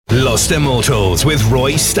Lost Immortals with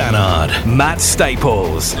Roy Stannard, Matt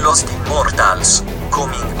Staples. Lost Immortals,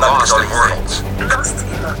 coming back to life. Lost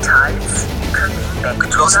Immortals, coming back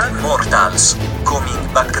to Lost life. Immortals, coming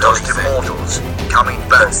back to Lost life. Immortals, coming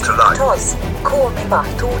back to life. Immortals, coming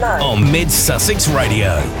back to life. On Mid Sussex Radio.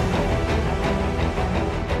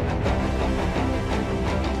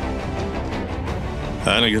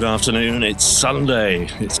 And a good afternoon. It's Sunday.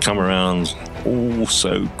 It's come around all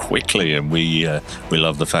so quickly, and we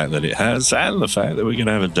love the fact that it has, and the fact that we're going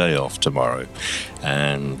to have a day off tomorrow.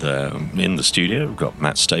 And in the studio, we've got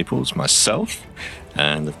Matt Staples, myself,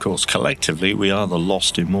 and of course, collectively, we are the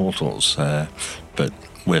Lost Immortals. But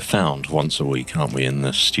we're found once a week, aren't we, in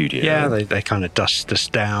the studio? Yeah, they kind of dust us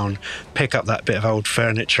down, pick up that bit of old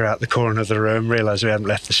furniture out the corner of the room, realise we hadn't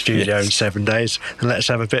left the studio in 7 days, and let us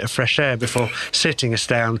have a bit of fresh air before sitting us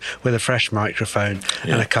down with a fresh microphone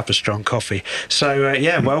and a cup of strong coffee. So,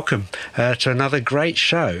 welcome to another great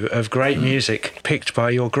show of great music picked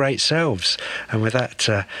by your great selves. And with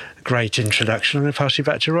that great introduction, I'm going to pass you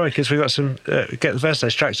back to Roy, because we've got some get the first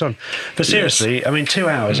day's tracks on. But seriously, I mean, 2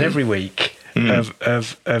 hours every week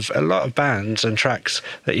of a lot of bands and tracks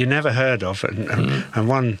that you never heard of, and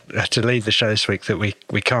one to lead the show this week that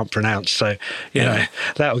we can't pronounce, so you know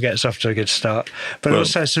that will get us off to a good start. But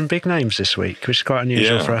also some big names this week, which is quite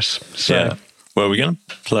unusual for us. So well, we're going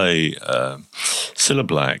to play Cilla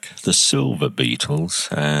Black, the Silver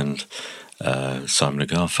Beatles, and Simon &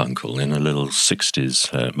 Garfunkel in a little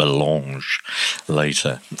 60s melange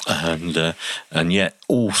later, and yet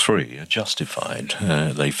all three are justified.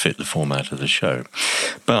 They fit the format of the show.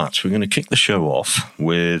 But we're going to kick the show off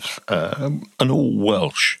with an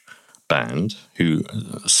all-Welsh band who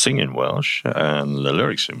sing in Welsh and the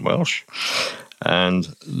lyrics in Welsh.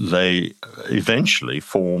 And they eventually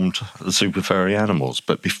formed the Super Furry Animals.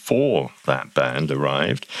 But before that band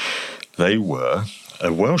arrived, they were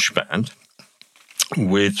a Welsh band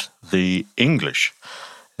with the English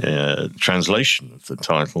translation of the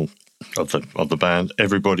title of the band,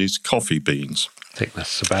 Everybody's Coffee Beans. I think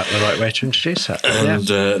that's about the right way to introduce that. And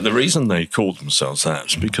the reason they called themselves that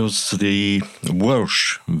is because the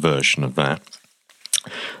Welsh version of that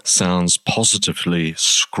sounds positively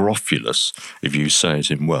scrofulous if you say it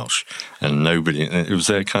in Welsh, and it was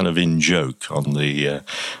their kind of in joke on the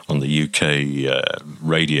UK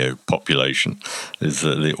radio population, is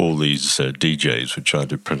that all these DJs would try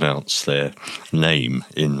to pronounce their name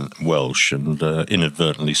in Welsh and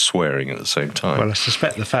inadvertently swearing at the same time. Well, I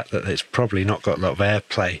suspect the fact that it's probably not got a lot of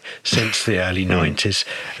airplay since the early 90s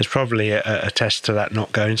is probably a test to that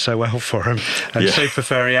not going so well for them. And Super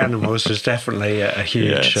Furry Animals was definitely a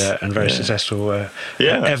huge and very successful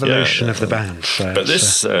evolution of the band. So but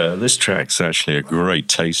this track's actually a great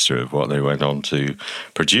taster of what they went on to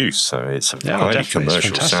produce. So it's a highly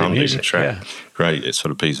commercial sounding track. Yeah. Great, it's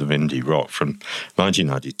sort of piece of indie rock from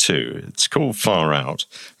 1992. It's called Far Out.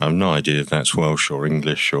 I have no idea if that's Welsh or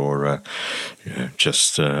English or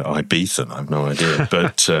just Ibethan. I have no idea.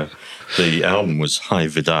 But the album was High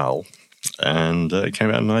Vidal, and it came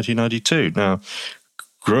out in 1992. Now,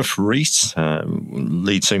 Gruff Rhys,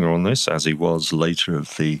 lead singer on this, as he was later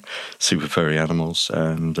of the Super Furry Animals,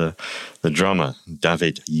 and the drummer,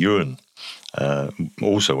 David Ewan,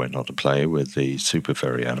 also went on to play with the Super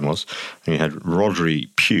Furry Animals. And you had Rodri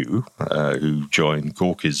Pugh, who joined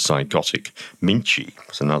Gorky's Zygotic Minchi,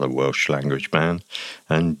 was another Welsh language band,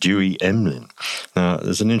 and Dewey Emlyn. Now,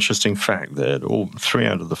 there's an interesting fact there. All 3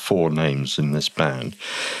 out of the 4 names in this band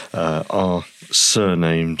are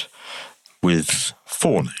surnamed with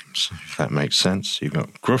 4 names, if that makes sense. You've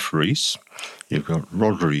got Gruff Rhys, you've got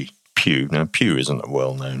Rodri Pugh. Now, Pugh isn't a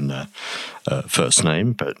well-known first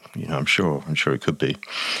name, but I'm sure it could be.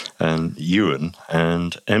 And Ewan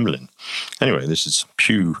and Emlyn. Anyway, this is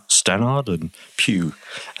Pugh Stannard and Pugh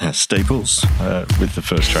Staples with the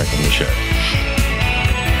first track on the show.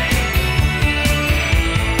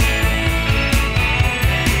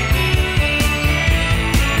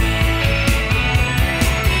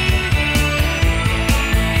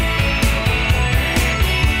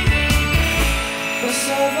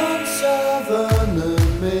 Sorrow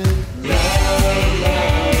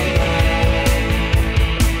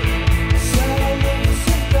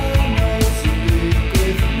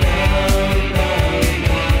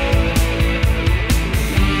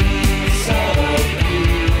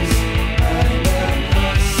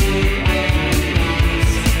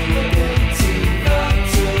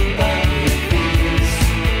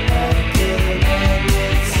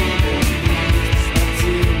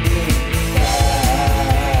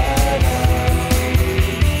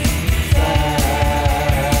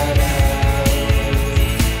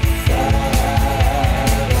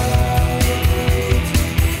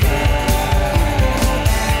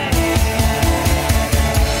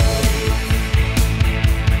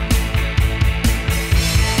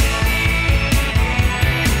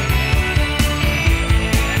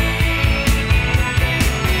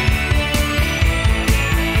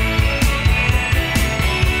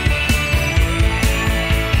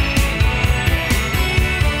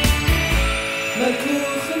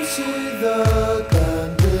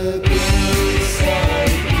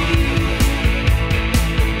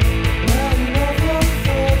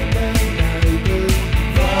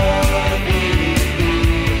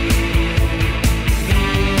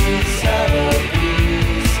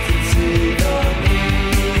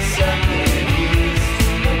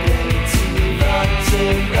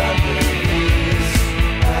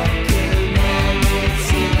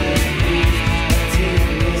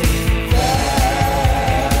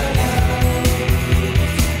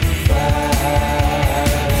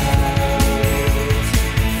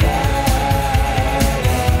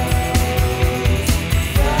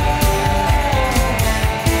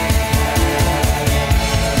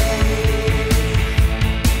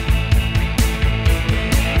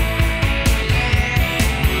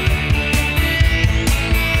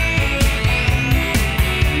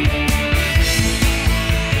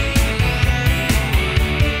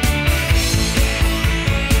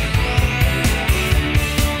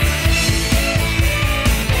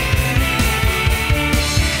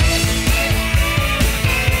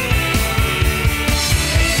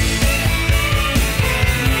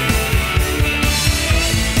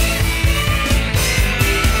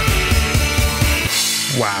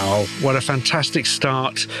what a fantastic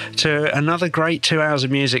start to another great 2 hours of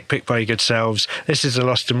music picked by your good selves. This is the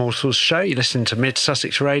Lost Immortals show. You listen to Mid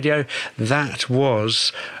Sussex Radio. That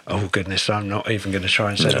was, oh goodness, I'm not even going to try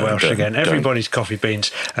and say Welsh again. Everybody's Coffee Beans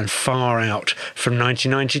and Far Out from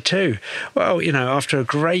 1992. Well, you know, after a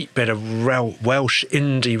great bit of Welsh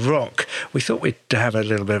indie rock, we thought we'd have a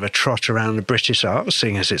little bit of a trot around the British Isles,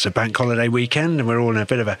 seeing as it's a bank holiday weekend and we're all in a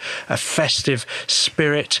bit of a festive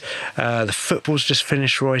spirit. The football's just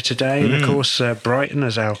finished, Roy, today. And of course, Brighton,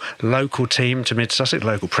 as our local team to Mid Sussex,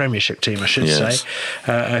 local Premiership team, I should say,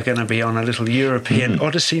 are going to be on a little European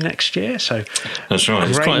odyssey next year. So that's right.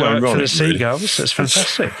 It's great quite work ironic, for the Seagulls. Really. That's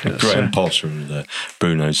fantastic. Graham Potter and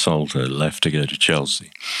Bruno Salter left to go to Chelsea,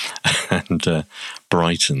 and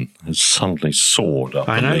Brighton has suddenly soared up.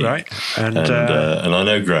 I know, right? And I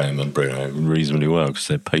know Graham and Bruno reasonably well because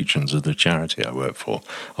they're patrons of the charity I work for,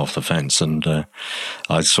 Off the Fence. And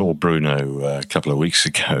I saw Bruno a couple of weeks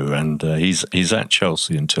ago, and he's at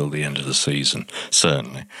Chelsea until the end of the season,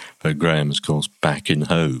 certainly. But Graham is, of course, back in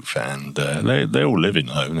Hove, and they all live in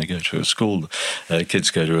Hove, and they go to a school.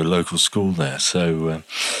 Kids go to a local school there. So,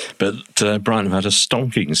 but Brighton have had a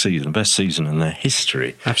stonking season, best season in their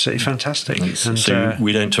history. Absolutely fantastic. So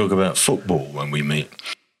we don't talk about football when we meet.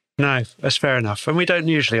 No, that's fair enough. And we don't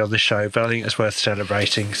usually on the show, but I think it's worth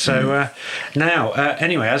celebrating. So now,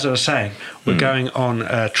 anyway, as I was saying, we're going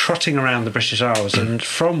on trotting around the British Isles and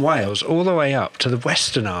from Wales all the way up to the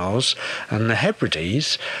Western Isles and the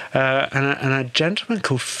Hebrides and a gentleman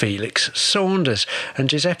called Felix Saunders. And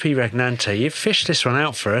Giuseppe Regnante, you've fished this one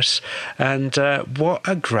out for us. And what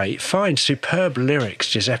a great find. Superb lyrics,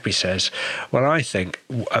 Giuseppe says. Well, I think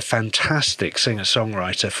a fantastic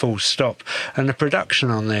singer-songwriter, full stop. And the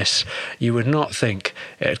production on this, you would not think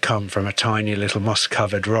it had come from a tiny little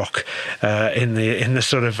moss-covered rock in the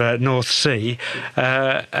sort of North Sea.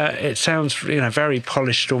 It sounds, very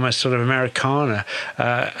polished, almost sort of Americana,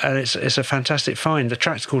 and it's a fantastic find. The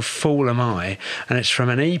track's called Fool Am I, and it's from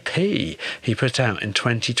an EP he put out in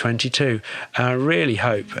 2022. I really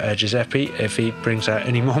hope, Giuseppe, if he brings out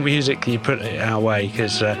any more music, you put it our way,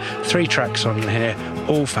 because 3 tracks on here,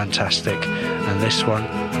 all fantastic, and this one,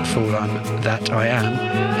 Fool That I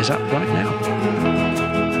Am, is up right now.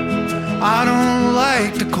 I don't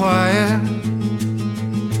like the quiet.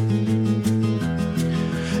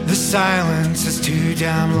 The silence is too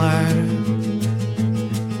damn loud.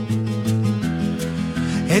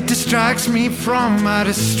 It distracts me from my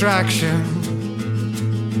distraction.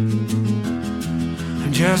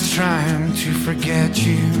 I'm just trying to forget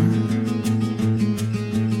you.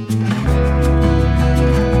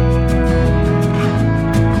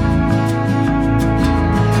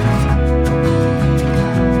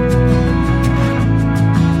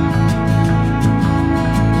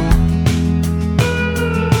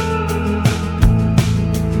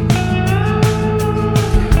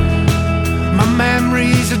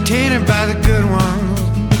 Tainted by the good ones,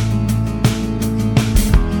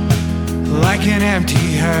 like an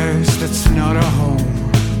empty house that's not a home.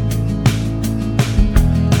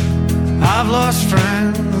 I've lost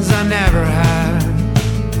friends I never had,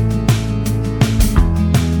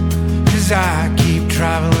 'cause I keep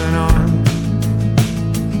traveling on.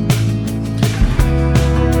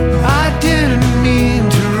 I didn't mean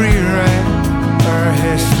to rewrite our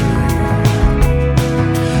history.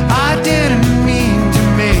 I didn't mean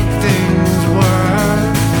make things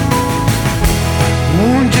work.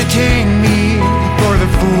 Won't you take me for the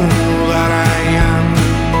fool that I am?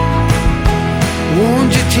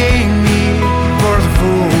 Won't you take me for the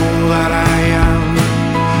fool that I am?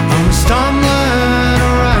 I'm stumbling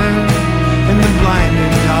around in the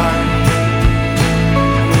blinding dark.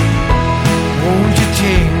 Won't you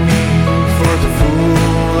take me for the fool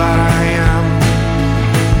that I am?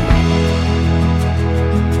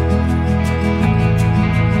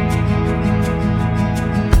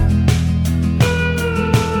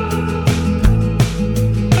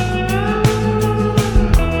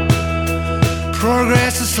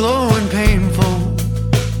 Progress is slow and painful,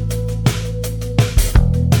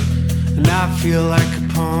 and I feel like a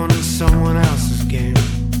pawn in someone else's game.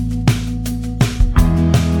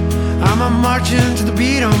 I'm marching to the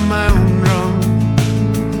beat on my own drum.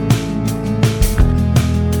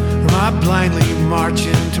 Am I blindly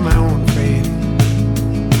marching to my own fate?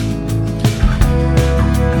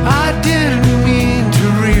 I didn't mean to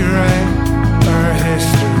rewrite our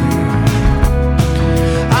history.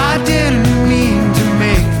 I didn't mean to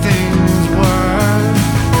make things work.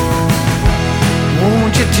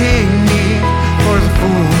 Won't you take me for the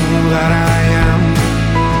fool that I am?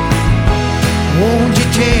 Won't you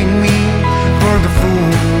take me for the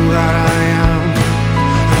fool that I am?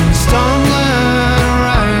 I'm stumbling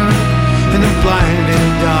around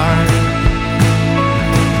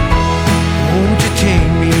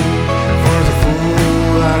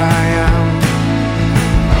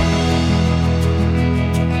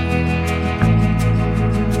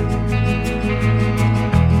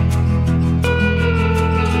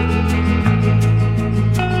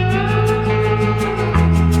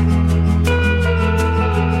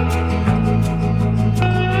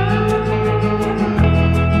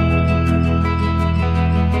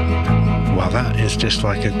just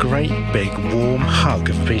like a great big warm hug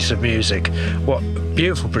of a piece of music. What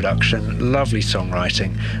beautiful production, lovely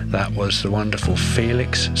songwriting. That was the wonderful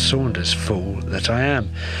Felix Saunders, Fool That I Am.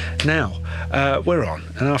 Now, we're on,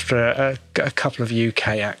 and after a couple of UK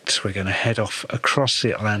acts, we're going to head off across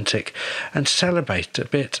the Atlantic and celebrate a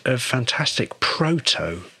bit of fantastic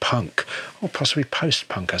proto-punk, or possibly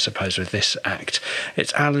post-punk, I suppose, with this act.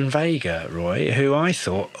 It's Alan Vega, Roy, who I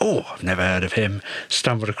thought, I've never heard of him,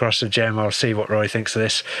 stumbled across a gem, I'll see what Roy thinks of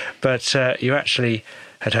this. But you actually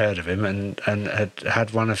had heard of him and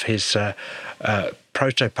had one of his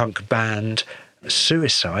proto-punk band,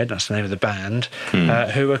 Suicide, that's the name of the band,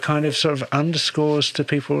 who were kind of sort of underscores to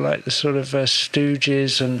people like the sort of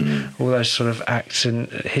Stooges and all those sort of acts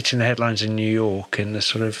hitting the headlines in New York in the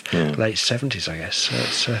sort of late 70s, I guess. So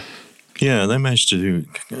it's... Yeah, they managed to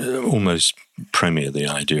almost premiere the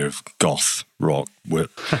idea of goth rock,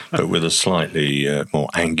 but with a slightly more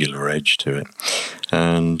angular edge to it.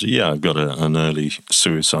 And yeah, I've got an early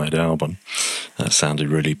Suicide album. That sounded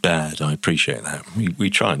really bad. I appreciate that.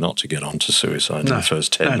 We try not to get onto Suicide in the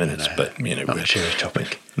first 10 minutes, but you know, not a serious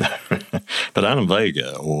topic. No. But Alan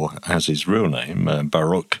Vega, or as his real name,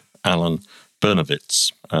 Baruch Alan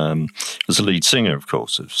Bernowitz, was the lead singer, of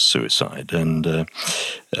course, of Suicide, and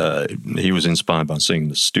he was inspired by seeing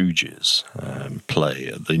the Stooges play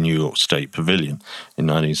at the New York State Pavilion in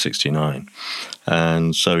 1969.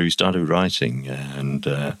 And so he started writing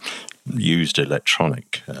and used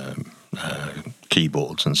electronic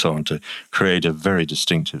keyboards and so on to create a very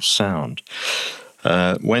distinctive sound.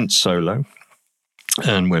 Went solo.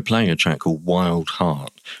 And we're playing a track called Wild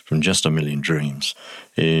Heart from Just a Million Dreams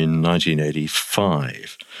in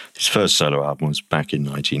 1985. His first solo album was back in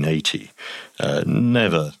 1980.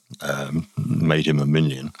 Never made him a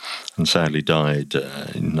million, and sadly died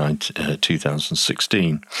in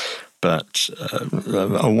 2016. But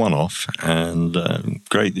a one-off, and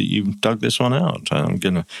great that you dug this one out. I'm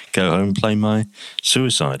going to go home and play my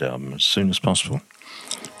Suicide album as soon as possible,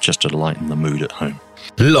 just to lighten the mood at home.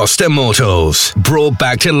 Lost Immortals, brought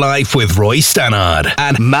back to life with Roy Stannard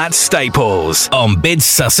and Matt Staples on Mid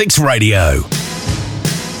Sussex Radio.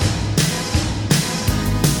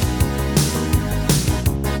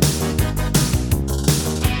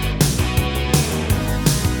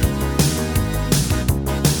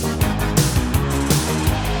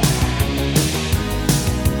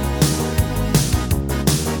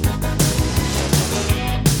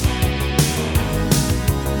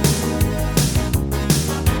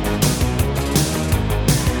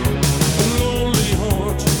 Lonely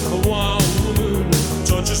heart, a wild moon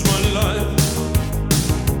touches my life.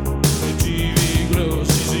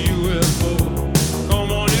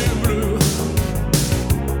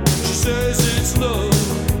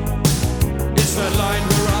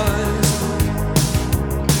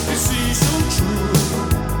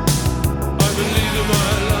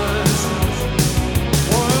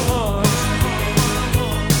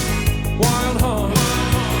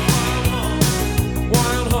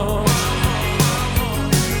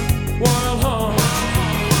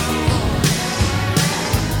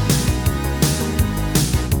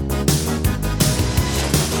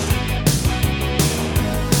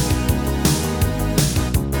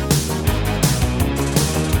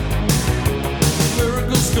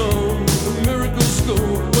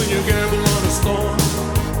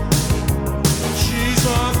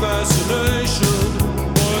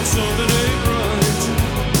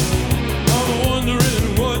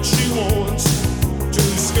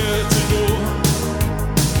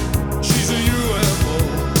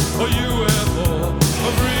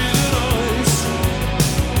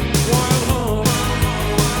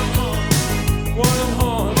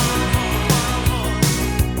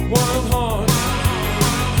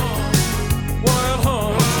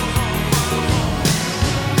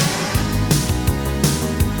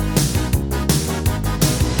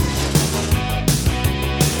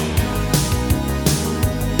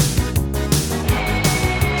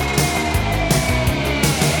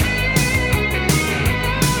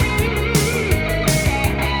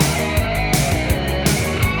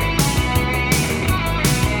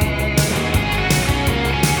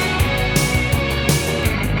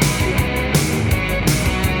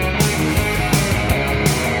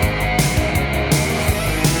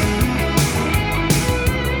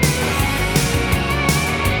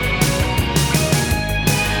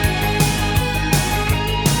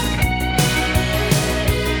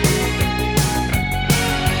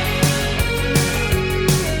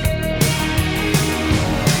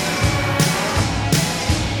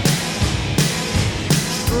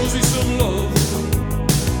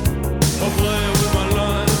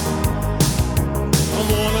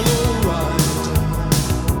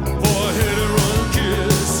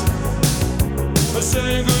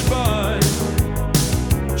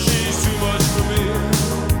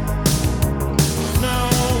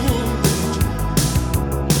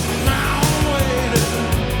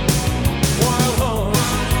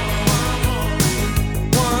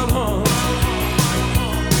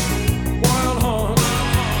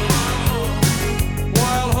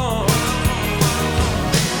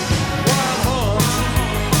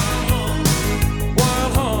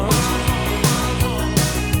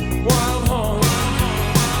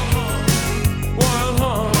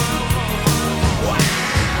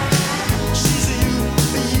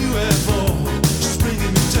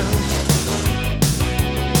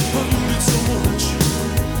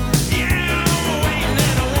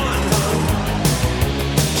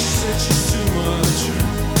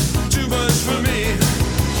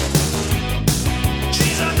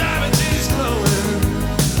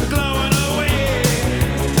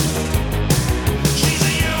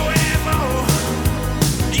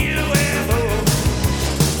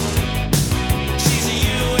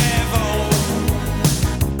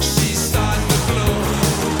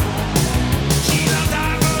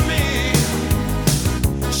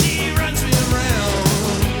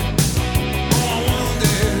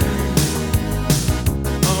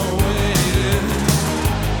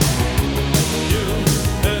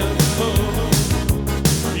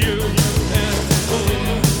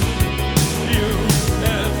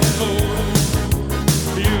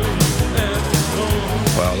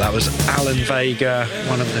 That was Alan Vega,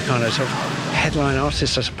 one of the kind of sort of headline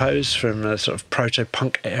artists, I suppose, from the sort of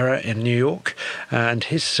proto-punk era in New York, and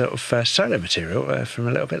his sort of solo material from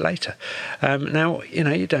a little bit later. Now,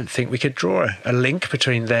 you don't think we could draw a link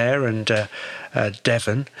between there and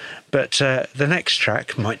Devon, but the next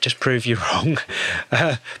track might just prove you wrong.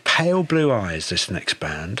 Pale Blue Eyes, this next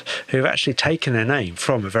band, who've actually taken their name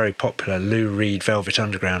from a very popular Lou Reed Velvet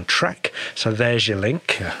Underground track, so there's your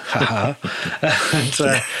link. But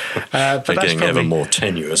they're getting ever more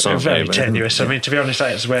tenuous, aren't very they? Very tenuous. I mean, to be honest,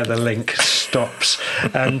 that's where the link stops.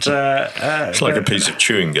 And it's like a piece of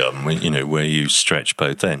chewing gum, where you stretch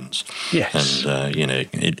both ends. Yes. And,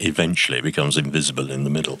 it eventually becomes invisible in the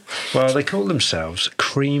middle. Well, they call themselves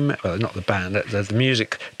Cream, well, not the band, the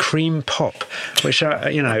music, Cream Pop, which,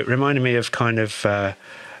 reminded me of kind of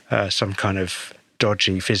some kind of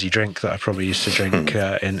dodgy fizzy drink that I probably used to drink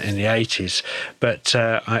in the 80s. But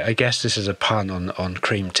I guess this is a pun on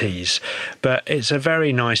cream teas. But it's a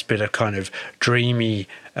very nice bit of kind of dreamy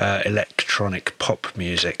electronic pop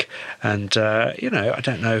music. And, I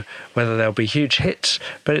don't know whether there'll be huge hits,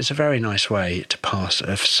 but it's a very nice way to pass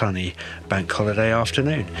a sunny bank holiday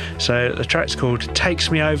afternoon. So the track's called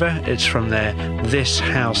Takes Me Over. It's from their This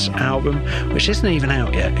House album, which isn't even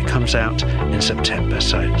out yet. It comes out in September,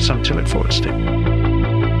 so something to look forward to.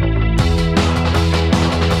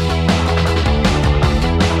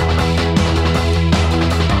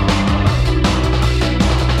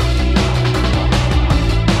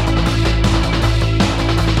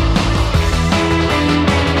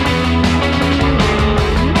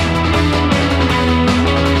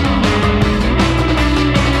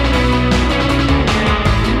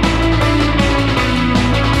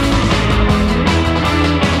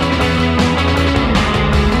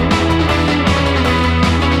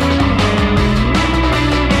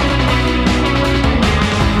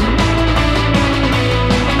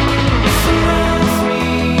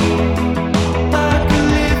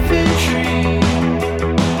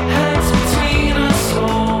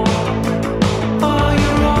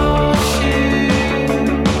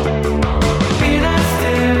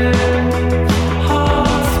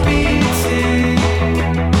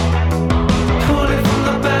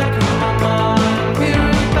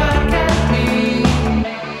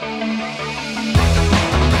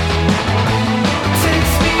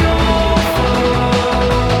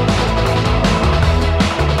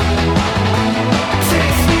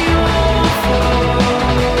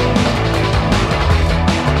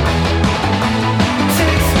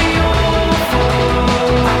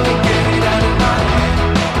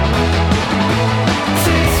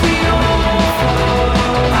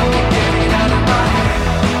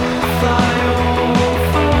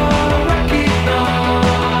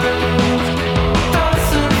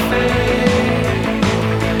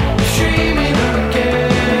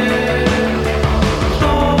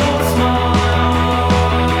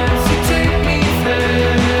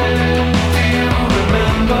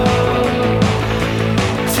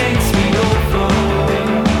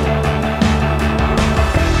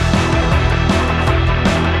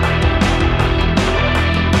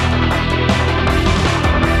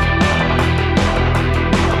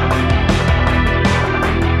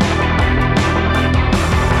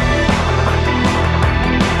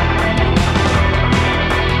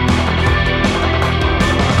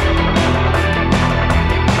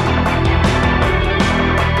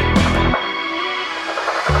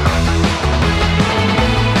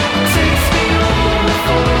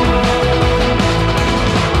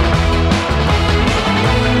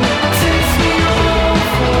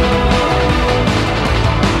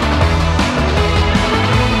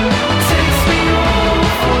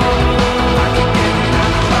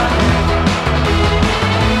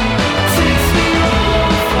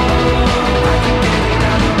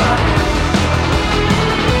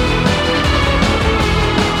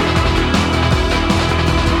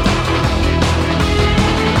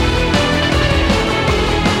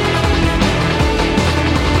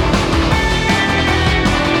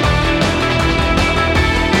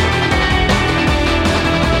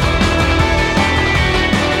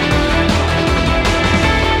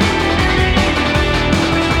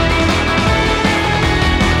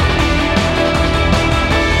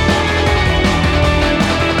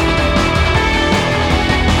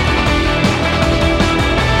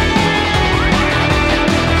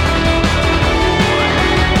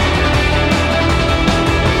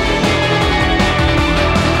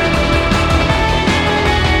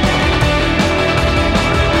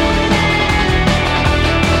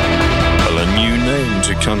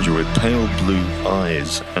 Soldier with Pale Blue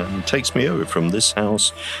Eyes, and Takes Me Over from This House,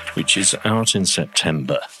 which is out in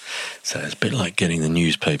September. So it's a bit like getting the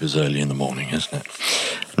newspapers early in the morning, isn't it?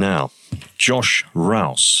 Now, Josh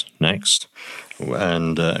Rouse next.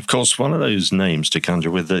 And, of course, one of those names to conjure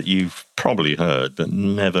with that you've probably heard but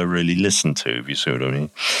never really listened to, if you see what I mean.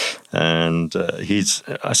 And he's,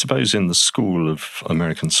 I suppose, in the school of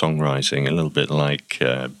American songwriting, a little bit like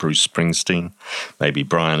Bruce Springsteen, maybe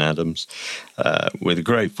Bryan Adams, with a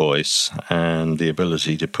great voice and the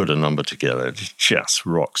ability to put a number together. It just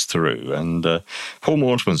rocks through. And Paul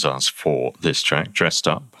Mortimer's asked for this track, Dressed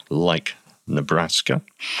Up Like Nebraska,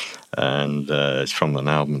 and it's from an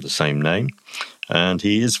album of the same name. And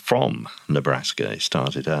he is from Nebraska. He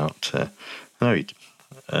started out,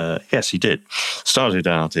 yes, he did. Started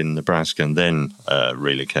out in Nebraska and then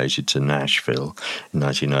relocated to Nashville in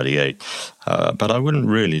 1998. But I wouldn't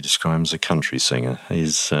really describe him as a country singer.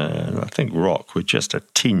 He's, I think, rock with just a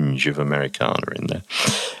tinge of Americana in there.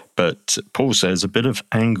 But Paul says a bit of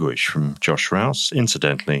anguish from Josh Rouse.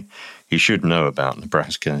 Incidentally, he should know about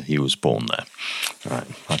Nebraska. He was born there. All right,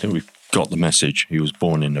 I think we've got the message. He was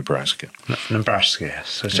born in Nebraska. Nebraska, yes.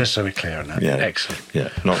 So just so we're clear on that. Yeah. Excellent. Yeah,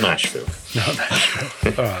 not Nashville. Not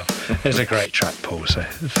Nashville. Oh, it's a great track, Paul, so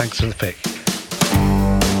thanks for the pick.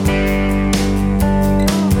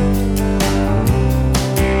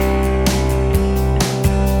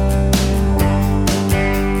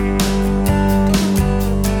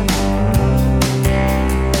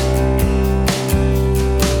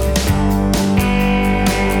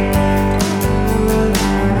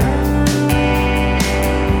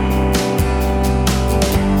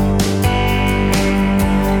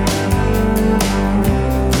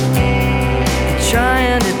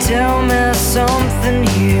 Tell me something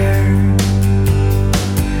here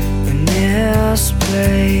in this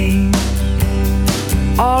place.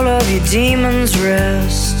 All of your demons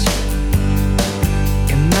rest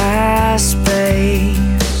in my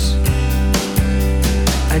space.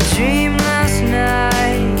 I dreamed last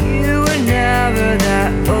night you were never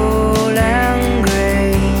that old and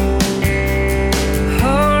gray.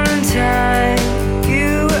 Holding tight,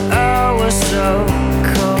 you were always so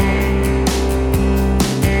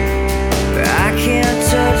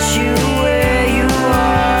touch you where you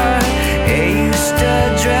are. Yeah, you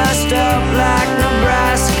stood dressed up like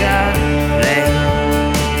Nebraska.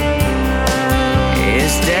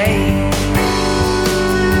 It's day.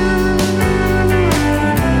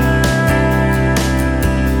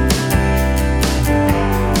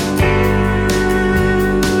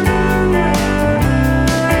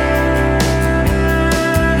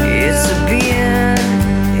 It's a being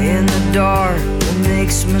in the dark that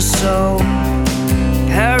makes me so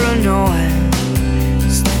paranoid.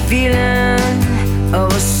 It's the feeling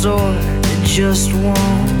of a sword that just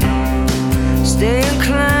won't stay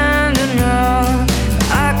inclined enough.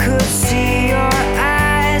 I could see your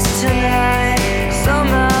eyes tonight,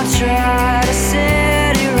 somehow try to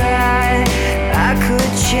set it right. I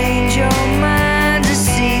could change your mind to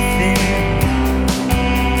see things.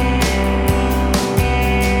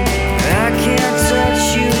 I can't touch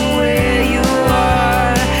you where you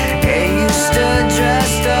are. Yeah, you stood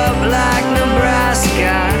dressed up like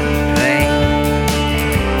Nebraska.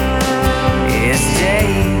 It's day.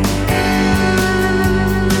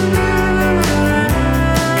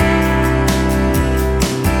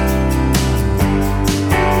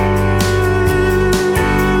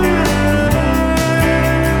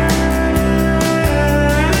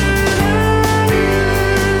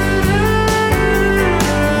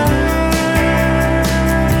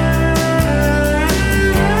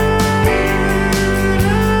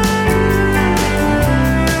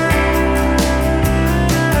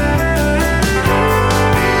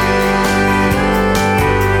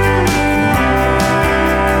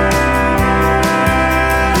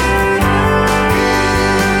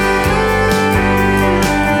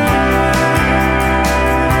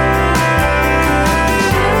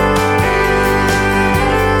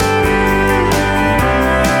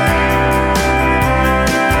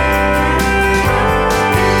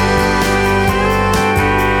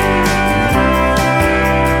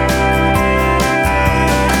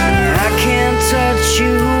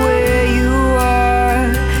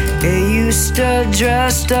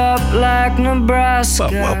 dressed up like Nebraska.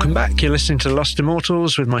 Well, welcome back. You're listening to Lost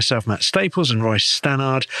Immortals with myself, Matt Staples, and Royce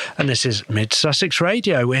Stannard, and this is Mid-Sussex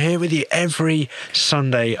Radio. We're here with you every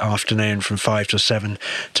Sunday afternoon from 5 till 7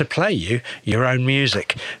 to play you your own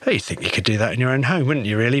music. Oh, you'd think you could do that in your own home, wouldn't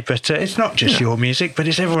you, really? But it's not just your music, but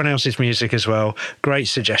it's everyone else's music as well. Great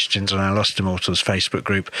suggestions on our Lost Immortals Facebook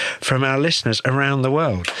group from our listeners around the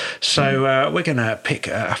world. So we're going to pick...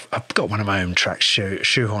 I've got one of my own tracks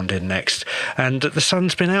shoehorned in next, and the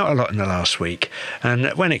sun's been out a lot in the last week, and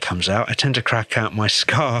when it comes out I tend to crack out my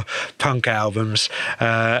ska punk albums,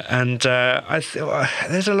 and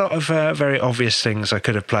there's a lot of very obvious things I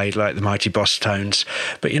could have played, like the Mighty Boss Tones,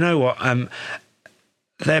 but you know what,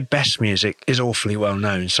 their best music is awfully well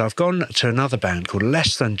known. So I've gone to another band called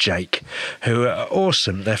Less Than Jake, who are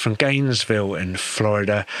awesome. They're from Gainesville in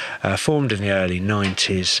Florida, formed in the early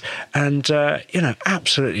 90s, and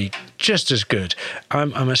absolutely just as good.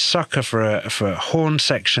 I'm a sucker for a horn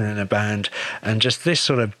section in a band, and just this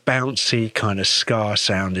sort of bouncy kind of ska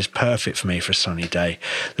sound is perfect for me for a sunny day.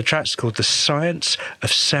 The track's called The Science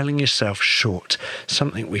of Selling Yourself Short,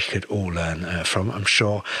 something we could all learn from, I'm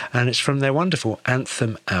sure, and it's from their wonderful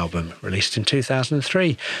Anthem album released in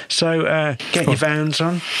 2003. So get your Vans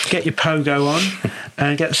on, get your pogo on,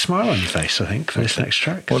 and get a smile on your face, I think, for this next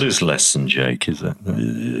track. What is Less Than Jake? Is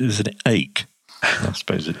it Ache? I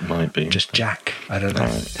suppose it might be. Just Jack. I don't know.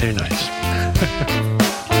 Right. Who knows?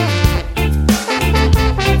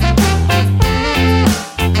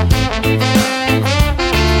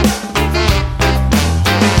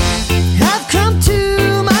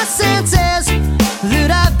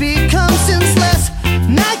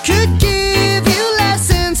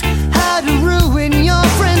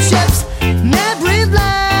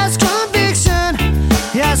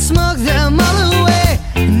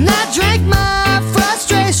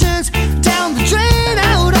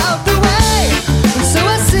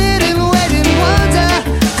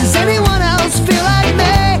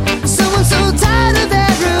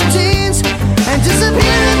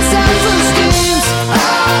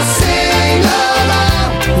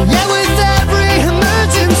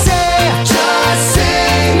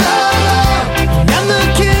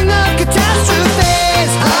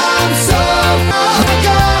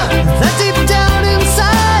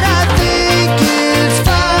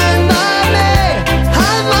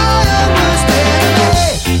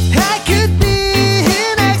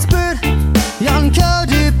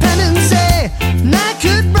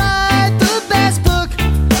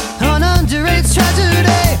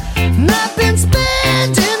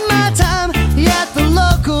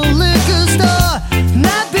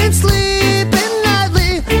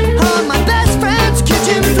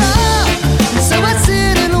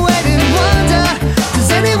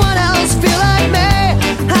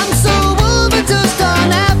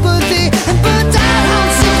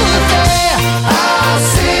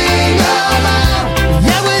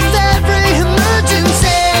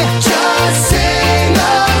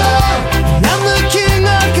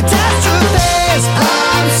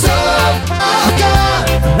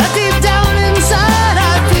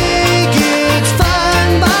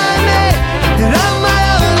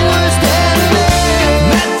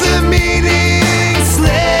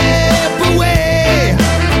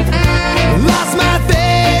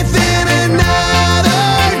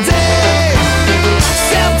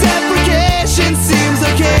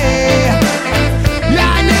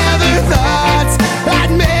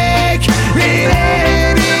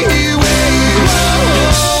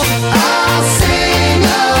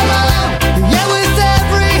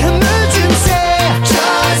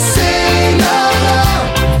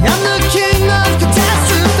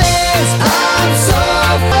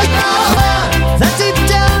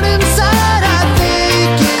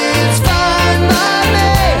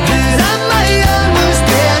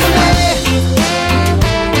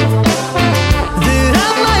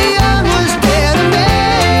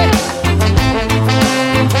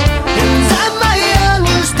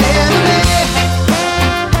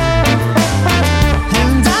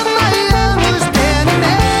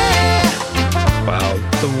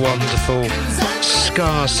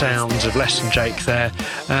 Sounds of Less Than Jake there.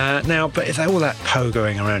 Now, but if all that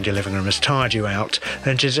pogoing around your living room has tired you out,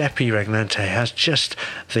 then Giuseppe Regnante has just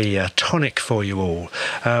the tonic for you all,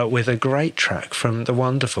 with a great track from the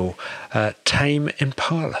wonderful Tame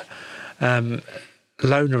Impala.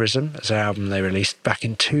 Lonerism is an album they released back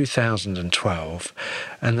in 2012,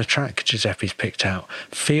 and the track Giuseppe's picked out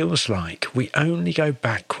feels like we only go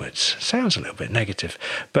backwards. Sounds a little bit negative,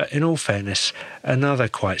 but in all fairness, another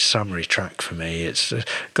quite summery track for me. It's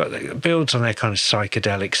got builds on their kind of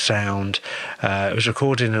psychedelic sound. It was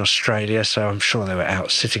recorded in Australia, so I'm sure they were out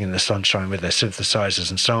sitting in the sunshine with their synthesizers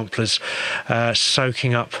and samplers,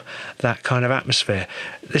 soaking up that kind of atmosphere.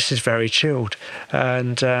 This is very chilled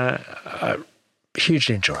and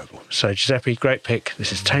hugely enjoyable. So Giuseppe, great pick.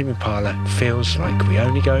 This is Tame Impala, Feels Like We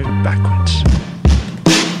Only Go Backwards.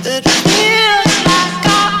 It feels like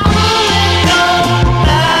I only go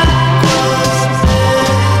backwards.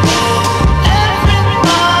 Every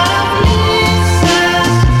part of me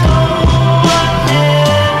says go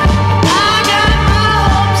ahead. I got my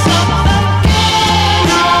hopes up again. It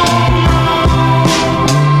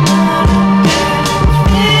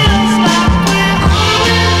feels like we only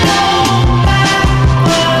go backwards.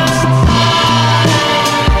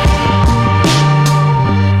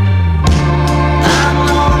 I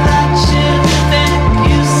know that you think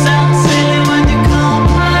you sound silly when you call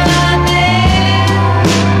my name,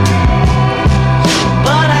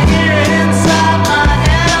 but I hear it inside my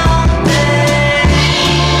head all day.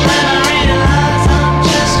 When I realize I'm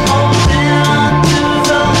just holding on to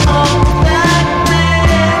the hope that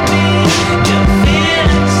maybe your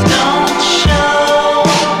feelings don't show.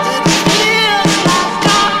 It feels like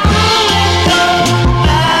I only go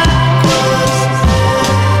backwards.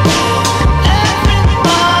 Every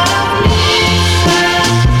part of me says go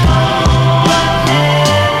ahead. I got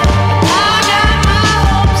my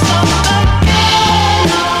hopes up again. But again, it feels like we only go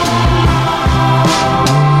backwards.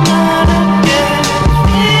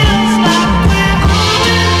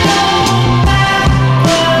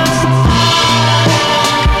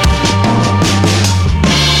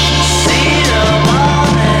 See the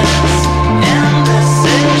moments,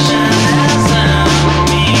 indecision isn't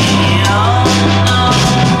me. Oh no.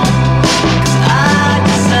 I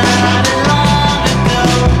decided long ago,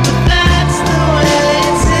 but that's the way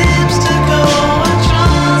it seems to go. I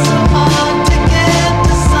try so hard to get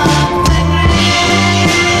to something real.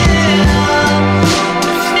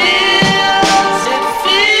 It feels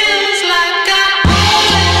like I only go backwards. Every part of me says go ahead. I got my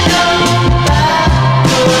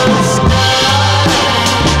hopes up again.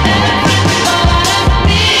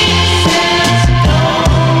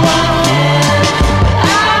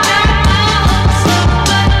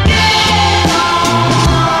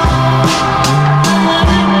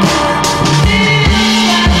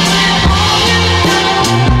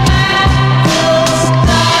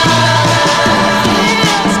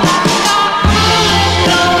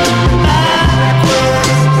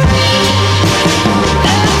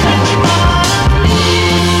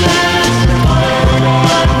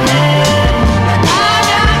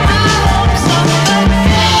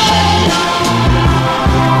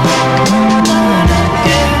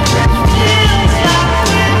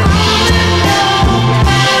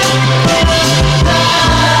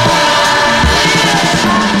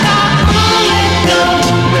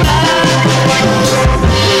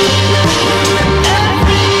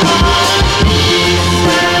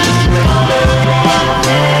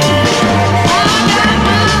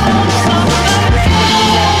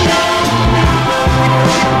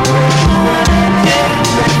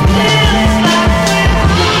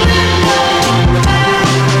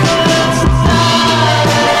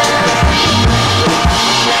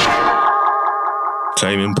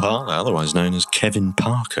 Tame Impala, otherwise known as Kevin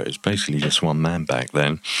Parker. It's basically just one man back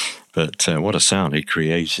then, but what a sound he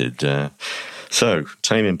created. So,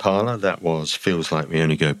 Tame Impala, that was Feels Like We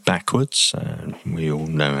Only Go Backwards, and we all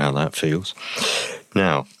know how that feels.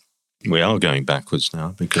 Now, we are going backwards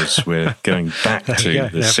now because we're going back to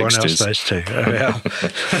the 60s. Else too. Yeah.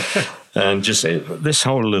 And just this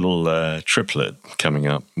whole little triplet coming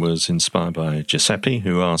up was inspired by Giuseppe,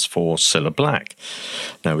 who asked for Cilla Black.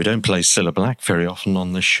 Now, we don't play Cilla Black very often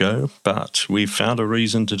on this show, but we found a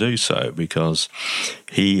reason to do so because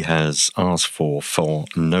he has asked for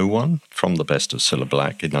No One from the best of Cilla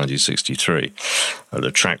Black in 1963.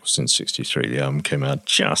 The track was in 63. The album came out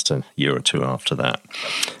just a year or two after that.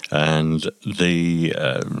 And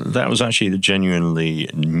that was actually the genuinely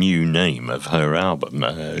new name of her album.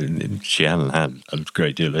 She hadn't had a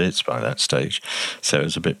great deal of hits by that stage, so it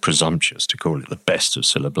was a bit presumptuous to call it the best of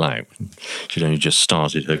Cilla Black. She'd only just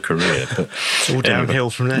started her career. But it's all downhill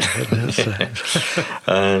from there.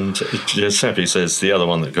 And Giuseppe says the other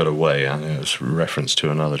one that got away, I think it was a reference to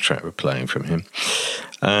another track we're playing from him.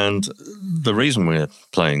 And the reason we're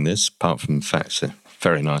playing this, apart from the fact that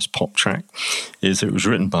very nice pop track, is it was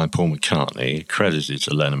written by Paul McCartney, credited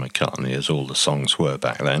to Lennon McCartney, as all the songs were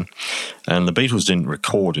back then. And the Beatles didn't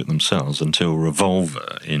record it themselves until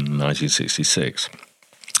Revolver in 1966.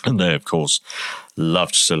 And they, of course,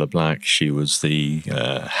 loved Cilla Black. She was the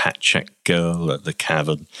hat-check girl at the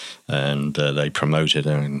Cavern, and they promoted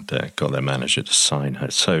her and got their manager to sign her.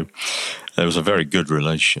 So there was a very good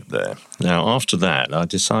relationship there. Now, after that, I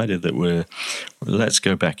decided that let's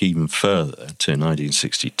go back even further to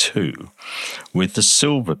 1962 with the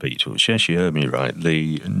Silver Beatles. Yes, you heard me right.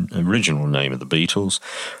 The original name of the Beatles,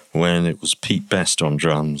 when it was Pete Best on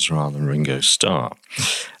drums rather than Ringo Starr.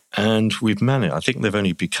 And we've managed, I think they've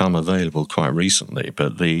only become available quite recently,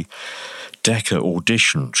 but the Decca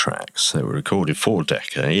audition tracks that were recorded for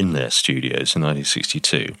Decca in their studios in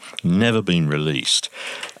 1962, never been released.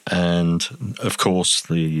 And, of course,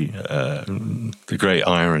 the great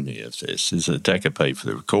irony of this is that Decca paid for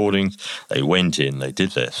the recordings. They went in, they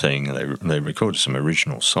did their thing, and they recorded some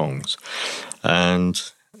original songs. And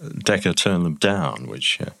Decca turned them down,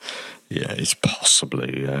 which... it's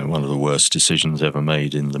possibly one of the worst decisions ever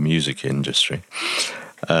made in the music industry,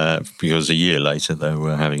 because a year later they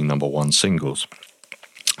were having number one singles.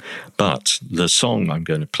 But the song I'm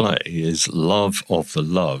going to play is Love of the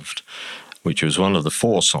Loved, which was one of the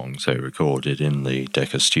 4 songs they recorded in the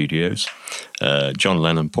Decca studios. John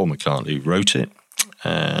Lennon, Paul McCartney wrote it,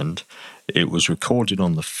 and it was recorded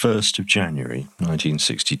on the 1st of January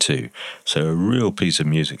 1962, so a real piece of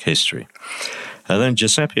music history. And then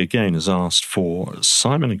Giuseppe again has asked for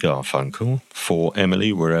Simon and Garfunkel, for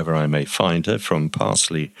Emily, Wherever I May Find Her, from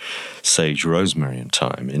Parsley, Sage, Rosemary and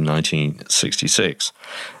Thyme in 1966.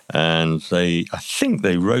 And I think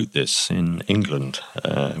they wrote this in England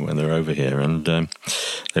when they were over here, and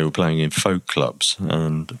they were playing in folk clubs.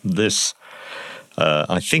 And this...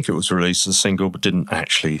 I think it was released as a single, but didn't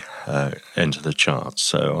actually enter the charts.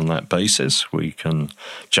 So on that basis, we can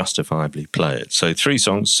justifiably play it. So 3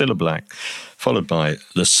 songs, Cilla Black, followed by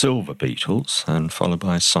the Silver Beatles, and followed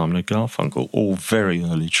by Simon and Garfunkel, all very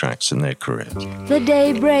early tracks in their career. The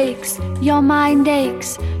day breaks, your mind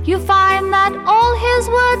aches. You find that all his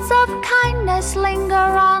words of kindness linger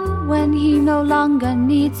on when he no longer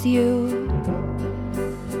needs you.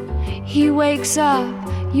 He wakes up,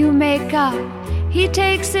 you make up. He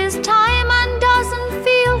takes his time and doesn't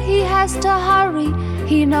feel he has to hurry.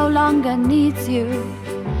 He no longer needs you.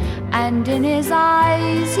 And in his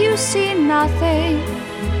eyes you see nothing.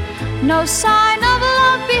 No sign of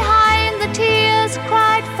love behind the tears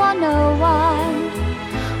cried for no one.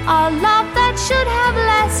 A love that should have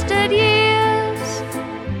lasted years.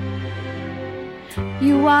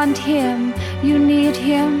 You want him, you need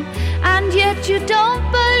him, and yet you don't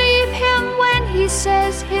believe him when he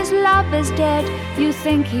says his love is dead. You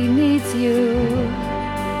think he needs you.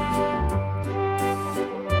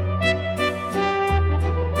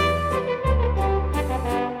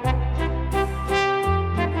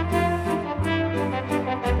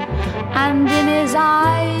 And in his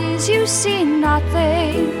eyes you see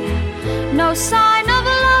nothing. No sign of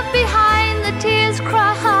love behind the tears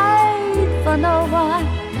cried for no one.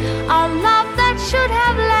 A love that should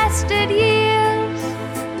have lasted years.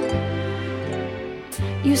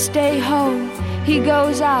 You stay home, he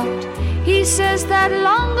goes out. He says that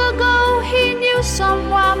long ago he knew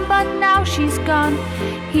someone, but now she's gone.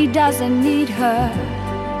 He doesn't need her.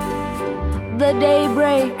 The day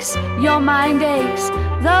breaks, your mind aches.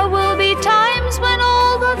 There will be times when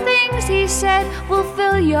all the things he said will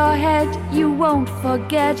fill your head. You won't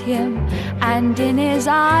forget him. And in his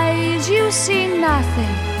eyes you see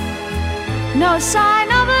nothing. No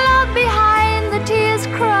sign of love behind the tears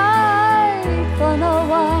cried for no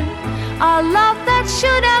one. A love that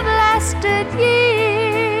should have lasted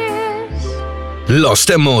years. Lost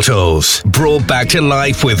Immortals, brought back to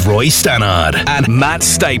life with Roy Stannard and Matt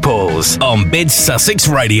Staples on Mid Sussex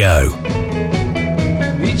Radio.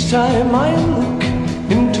 Each time I look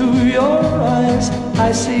into your eyes,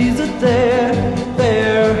 I see that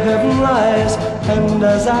there heaven lies. And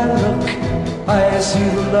as I look, I see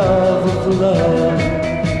the love of the love.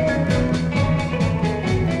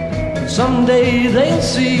 Someday they'll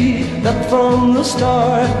see that from the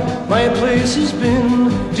start my place has been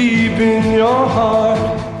deep in your heart.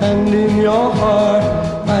 And in your heart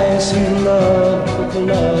I see the love of the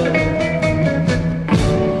love.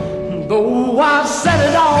 Though I've said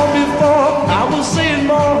it all before, I will say it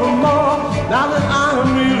more and more. Now that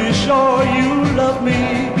I'm really sure you love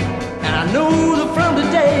me. And I know that from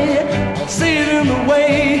today I'll say it in the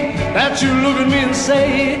way that you look at me and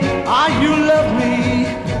say, ah, you love me.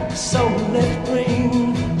 So let it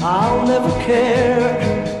rain, I'll never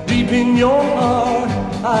care. Deep in your heart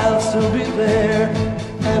I'll still be there.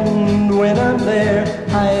 And when I'm there,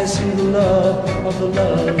 I see the love of the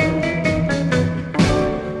love.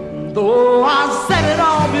 Though I said it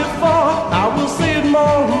all before, I will say it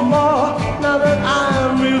more and more. Now that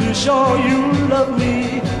I'm really sure you love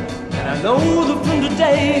me. And I know that from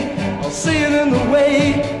today, I'll see it in the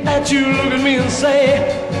way that you look at me and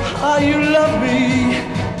say, how you love me.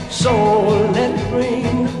 So let it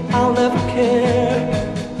rain, I'll never care.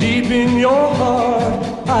 Deep in your heart,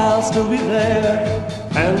 I'll still be there.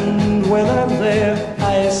 And when I'm there,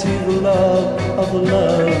 I see the love of the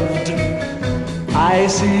loved. I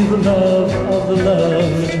see the love of the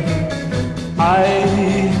loved. I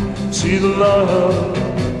see the love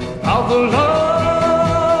of the loved.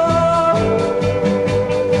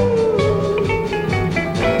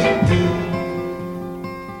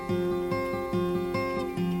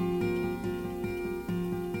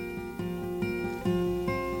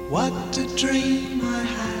 What a dream I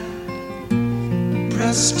had,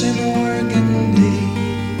 pressed in organdy,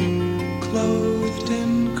 clothed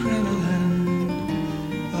in crinoline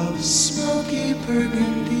of smoky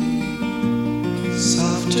burgundy,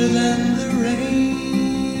 softer than the rain.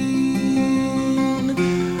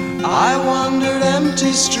 I wandered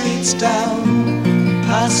empty streets down,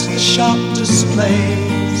 past the shop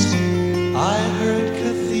displays. I heard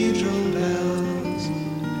cathedral bells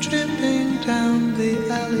dripping down the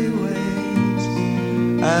alleyways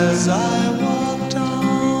as I walked on.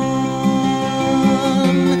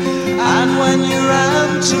 And when you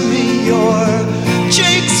ran to me, your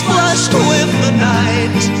cheeks flushed with the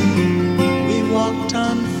night. We walked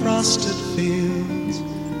on frosted fields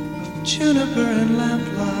of juniper and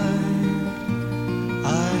lamplight. I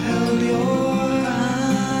held your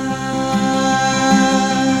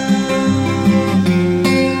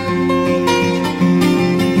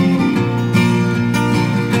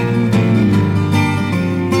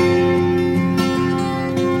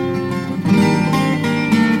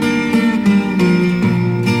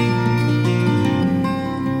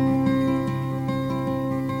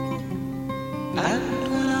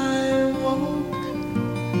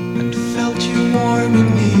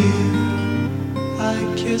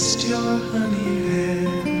kissed your honey hair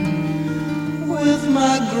with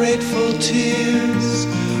my grateful tears.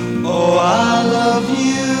 Oh, I love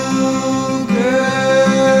you, girl.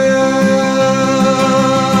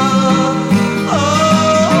 Oh,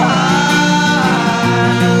 I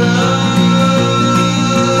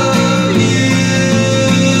love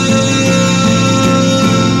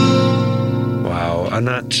you. Wow, and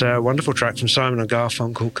that wonderful track from Simon and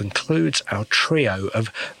Garfunkel concludes our trio of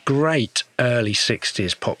great early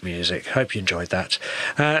 60s pop music. Hope you enjoyed that.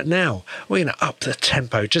 Now, we're going to up the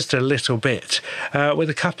tempo just a little bit with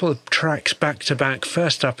a couple of tracks back to back.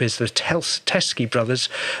 First up is the Teskey Brothers,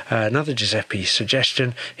 another Giuseppe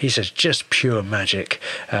suggestion. He says, just pure magic.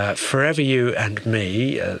 Forever You and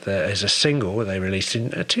Me is a single they released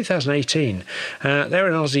in 2018. They're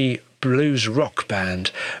an Aussie blues rock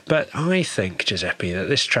band, but I think, Giuseppe, that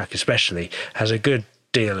this track especially has a good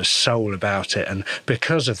deal of soul about it, and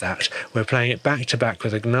because of that we're playing it back to back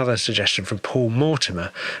with another suggestion from Paul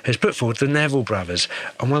Mortimer, who's put forward the Neville Brothers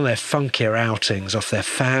on one of their funkier outings off their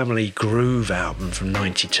Family Groove album from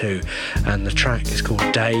 '92, and the track is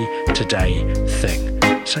called Day to Day Thing.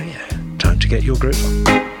 So yeah, time to get your groove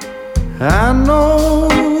on. I know,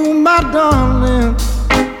 my darling,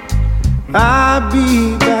 I'll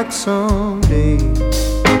be back someday.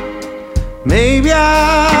 Maybe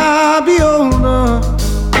I'll be older,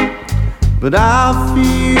 but I'll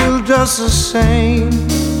feel just the same.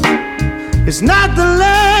 It's not the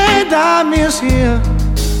land I miss here,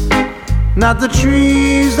 not the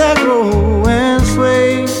trees that grow and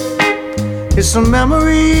sway. It's the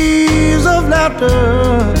memories of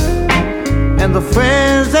laughter and the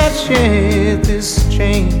friends that shared this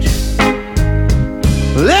change.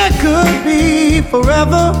 There could be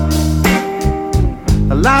forever,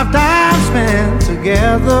 a lifetime spent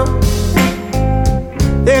together.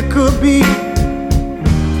 There could be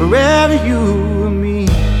forever you and me.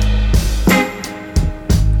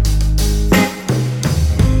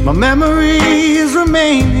 My memories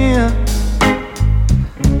remain here,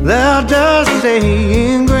 they'll just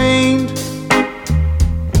stay ingrained.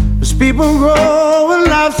 As people grow and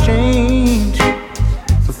lives change,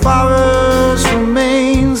 the forest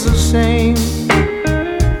remains the same.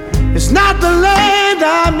 It's not the land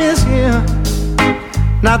I miss here,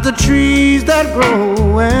 not the trees that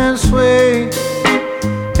grow and sway.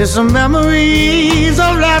 It's the memories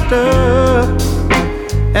of laughter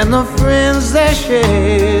and the friends that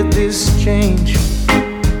shared this change.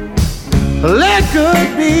 It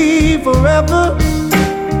could be forever,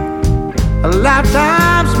 a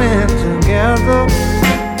lifetime spent together.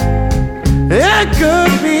 It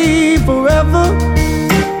could be forever,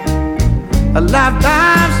 a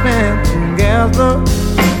lifetime spent together.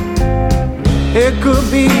 It could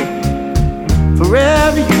be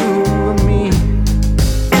forever you and me.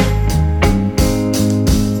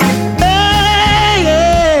 Hey,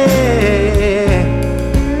 yeah.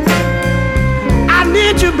 I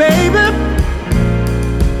need you, baby.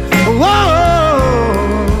 Whoa.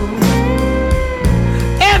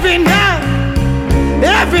 Every night,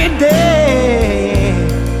 every day.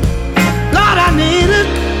 Lord, I need it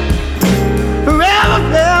forever,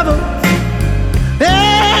 forever.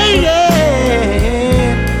 Hey, yeah.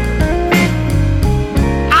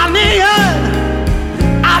 I need you.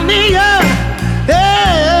 I need you.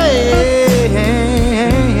 Hey, yeah.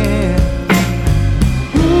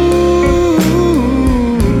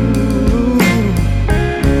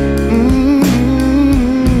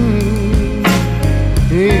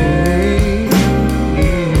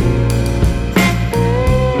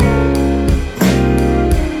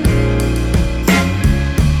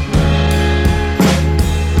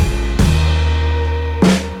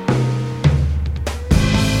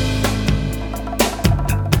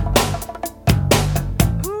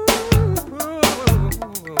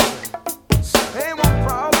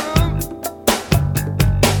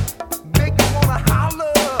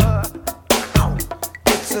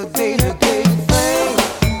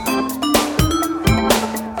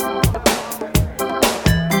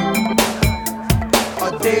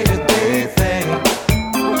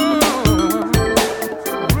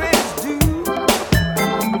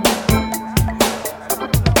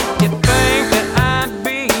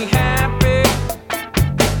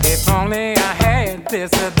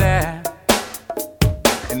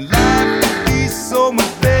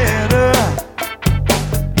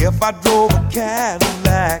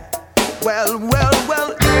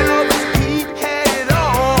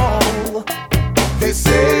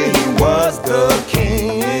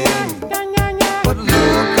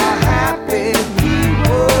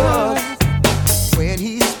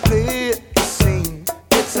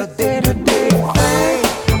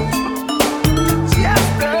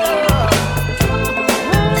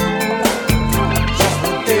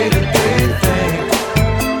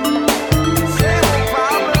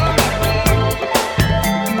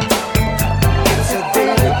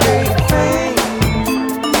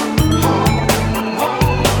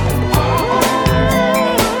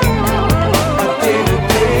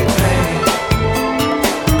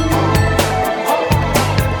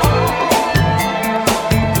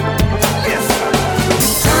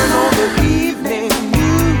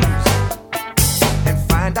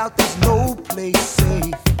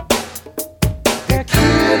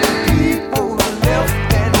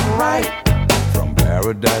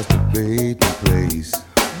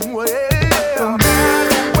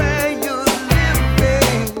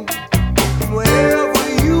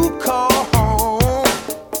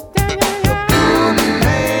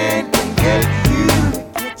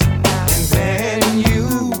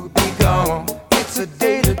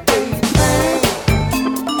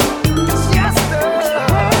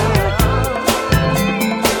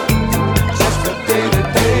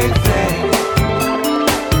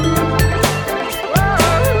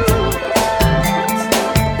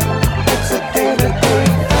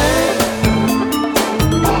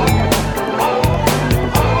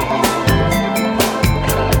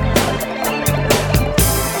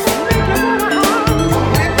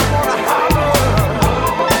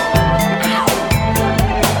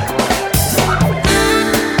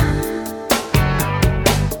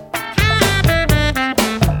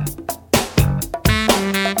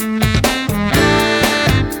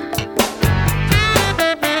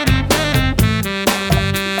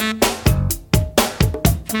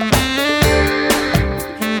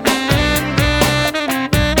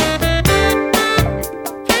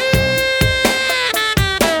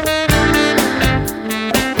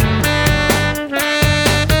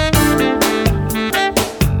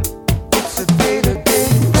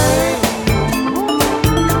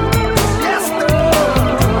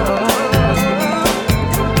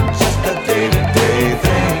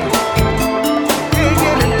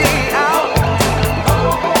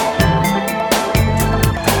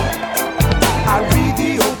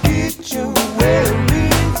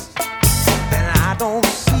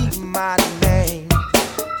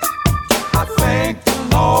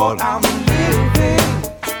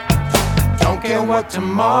 what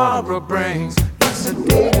tomorrow brings. It's a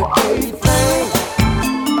day-to-day thing.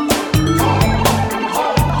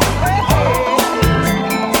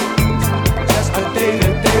 Just a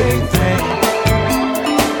day-to-day thing.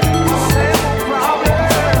 Simple problem.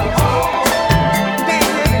 Day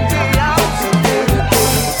in and day out. It's a day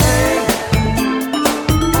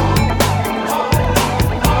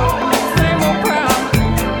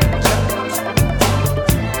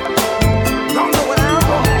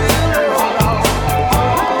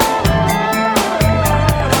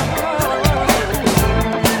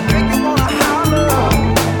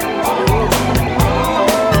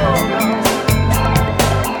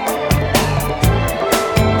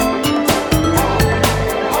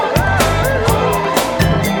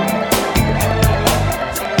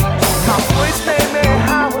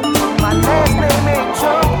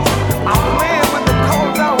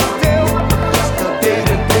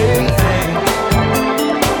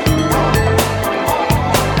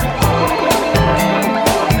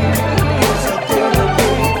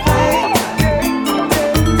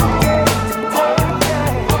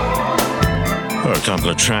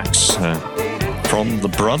couple of tracks from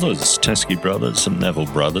the brothers, Teskey Brothers and Neville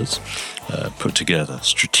Brothers, put together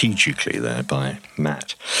strategically there by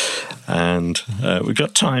Matt. And we've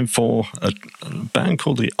got time for a band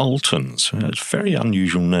called the Altons. It's a very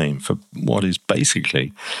unusual name for what is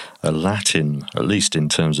basically a Latin, at least in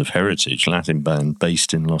terms of heritage, Latin band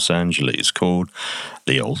based in Los Angeles called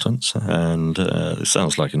the Altons. And it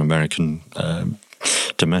sounds like an American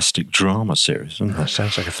domestic drama series, doesn't it? That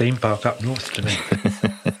sounds like a theme park up north to me.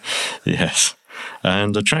 Yes.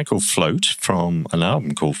 And a track called Float from an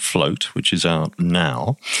album called Float, which is out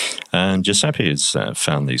now. And Giuseppe has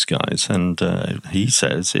found these guys, and he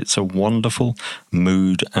says it's a wonderful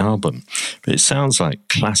mood album. But it sounds like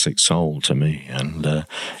classic soul to me, and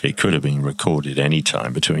it could have been recorded any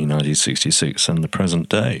time between 1966 and the present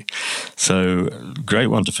day. So, great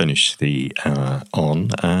one to finish the hour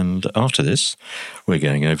on. And after this, we're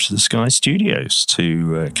going over to the Sky Studios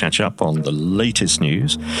to catch up on the latest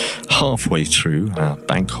news halfway through our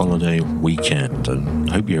bank holiday weekend, and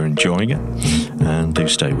hope you're enjoying it, and do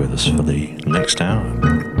stay with us for the next hour.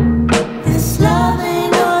 This love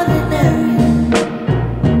ain't ordinary.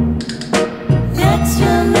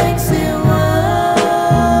 Extra makes it worse.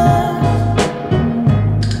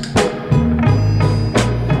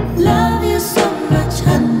 Love you so much,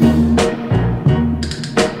 honey.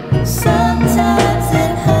 Sometimes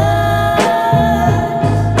it hurts,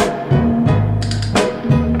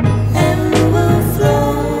 and we will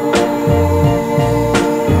flow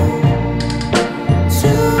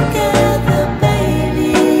together,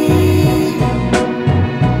 baby.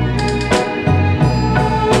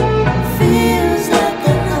 Feels like I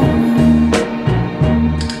know you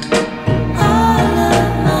all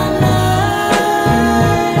of my life.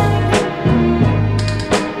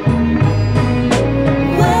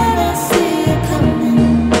 When I see it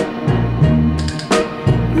coming,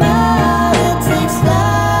 my heart takes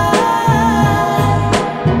flight,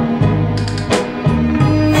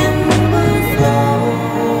 and we will flow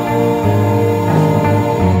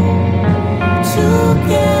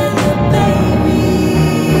together, baby.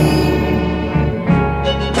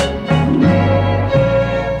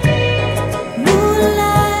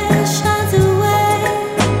 Moonlight shines away,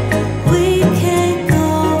 we can't go,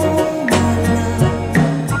 my love.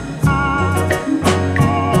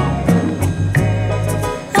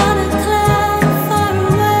 On a cloud far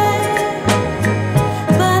away,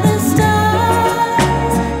 by the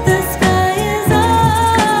stars, the sky is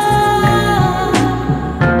ours. And we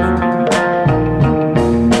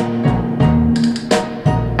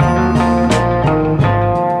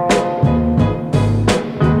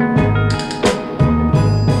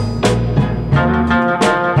will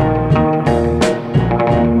flow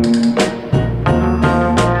together,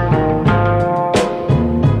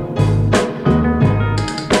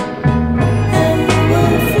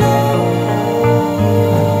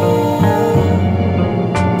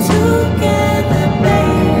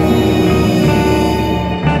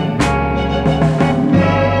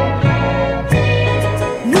 baby.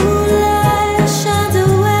 Moonlight shines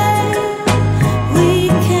away, we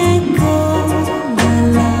can't go, my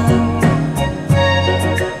love.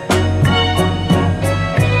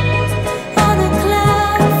 On a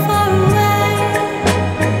cloud far away,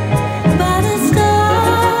 by the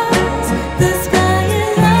stars, the sky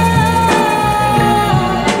is ours.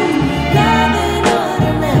 Love ain't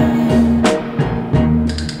ordinary.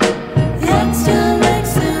 Extra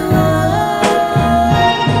makes it worse.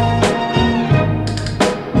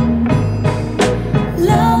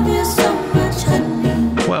 Love you so much,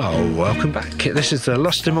 honey. Well, welcome back. This is the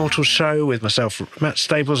Lost Immortals show with myself, Matt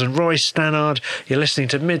Staples, and Roy Stannard. You're listening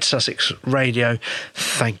to Mid-Sussex Radio.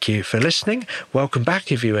 Thank you for listening. Welcome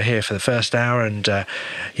back if you were here for the first hour, and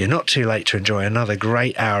you're not too late to enjoy another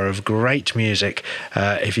great hour of great music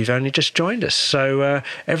if you've only just joined us. So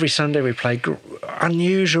every Sunday we play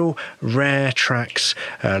unusual, rare tracks,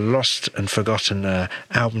 lost and forgotten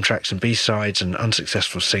album tracks and B-sides and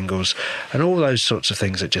unsuccessful singles, and all those sorts of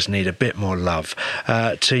things that just need a bit more love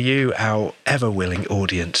to you, our ever-willing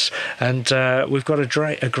audience. And we've got a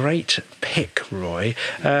great pick, Roy,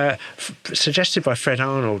 suggested by Fred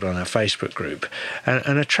Arnold on our Facebook group, and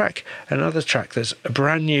another track that's a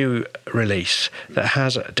brand new release that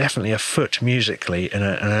has definitely a foot musically in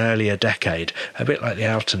an earlier decade, a bit like the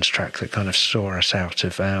Altons track that kind of saw us out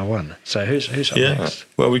of our one. So who's up next?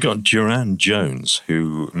 Well, we got Duran Jones,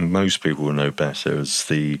 who most people will know better as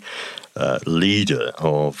the leader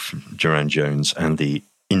of Duran Jones and the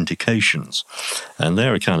Indications. And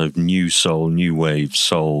they're a kind of new soul, new wave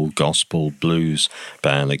soul, gospel, blues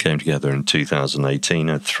band that came together in 2018,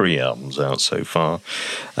 had 3 albums out so far.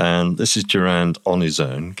 And this is Durand on his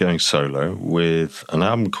own, going solo, with an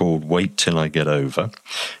album called Wait Till I Get Over.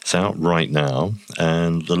 It's out right now,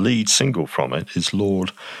 and the lead single from it is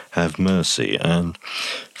Lord Have Mercy. And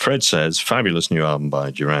Fred says, fabulous new album by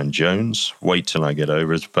Durand Jones. Wait Till I Get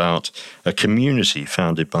Over is about a community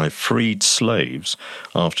founded by freed slaves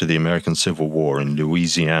after the American Civil War in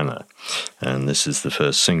Louisiana. And this is the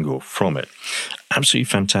first single from it. Absolutely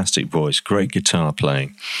fantastic voice, great guitar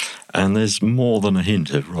playing. And there's more than a hint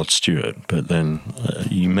of Rod Stewart, but then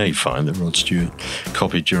you may find that Rod Stewart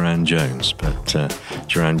copied Durand Jones, but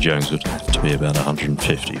Durand Jones would have to be about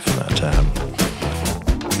 150 for that to happen.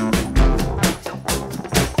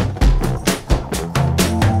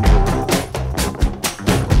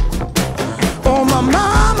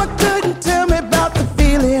 Mama couldn't tell me about the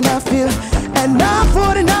feeling I feel. And I'm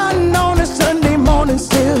 49 on a Sunday morning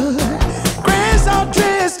still. Grace all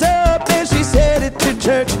dressed up and she's headed to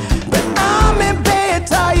church. But I'm in bed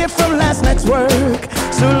tired from last night's work.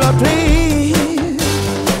 So Lord, please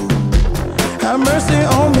have mercy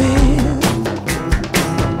on me.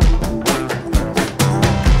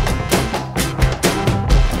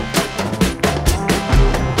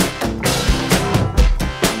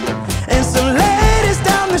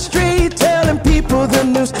 The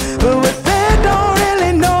news, but what they don't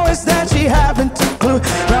really know is that she haven't a clue.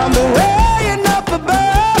 Round the way and up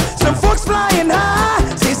above, some folks flying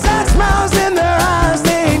high, see sad smiles in their eyes,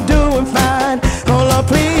 they ain't doing fine. Oh Lord,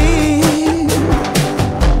 please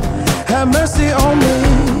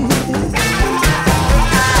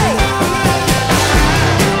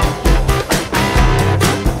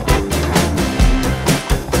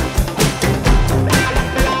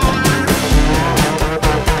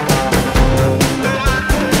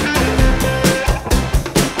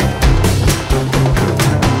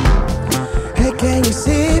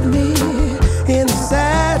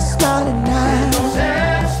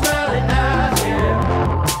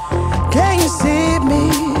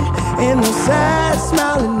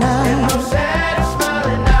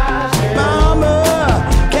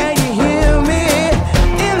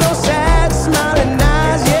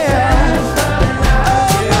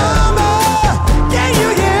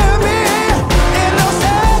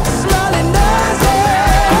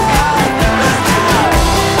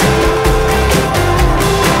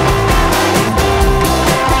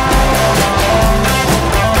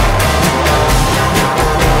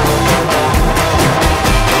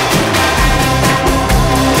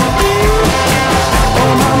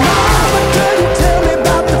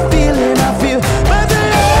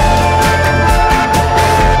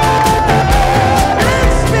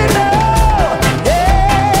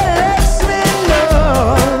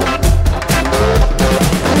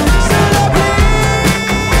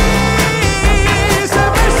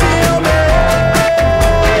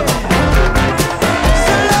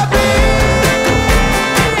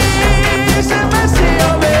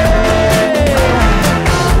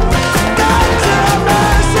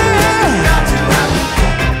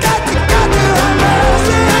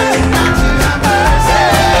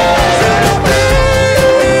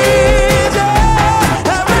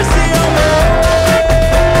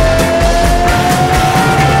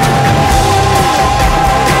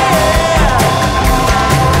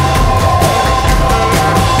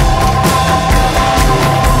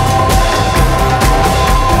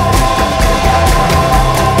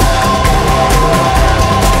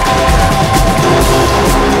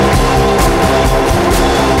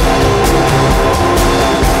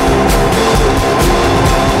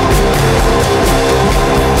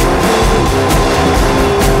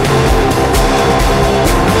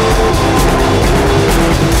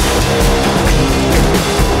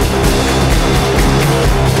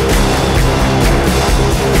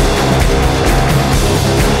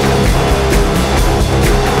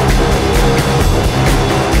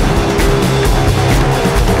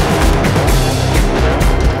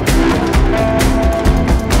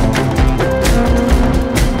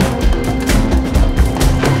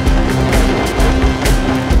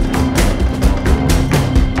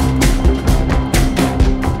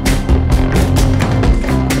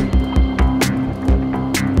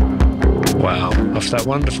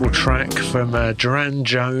Wonderful track from Duran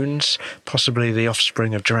Jones, possibly the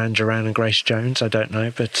offspring of Duran Duran and Grace Jones, I don't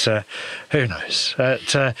know, but who knows.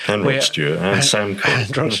 And Rod Stewart and Sam Cooke.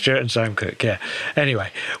 And Rod Stewart and Sam Cooke, yeah.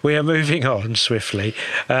 Anyway, we are moving on swiftly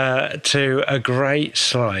to a great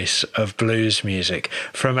slice of blues music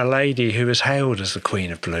from a lady who was hailed as the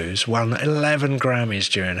Queen of Blues, won 11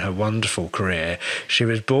 Grammys during her wonderful career. She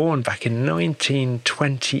was born back in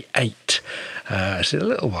 1928. It's a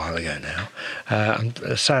little while ago now, and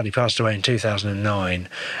sadly passed away in 2009.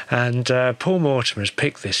 And Paul Mortimer has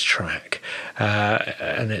picked this track,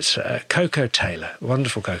 and it's Coco Taylor,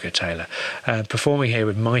 wonderful Coco Taylor, performing here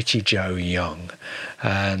with Mighty Joe Young,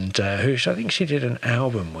 and who I think she did an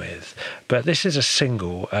album with. But this is a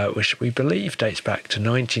single which we believe dates back to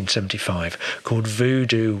 1975, called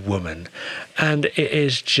Voodoo Woman, and it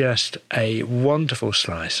is just a wonderful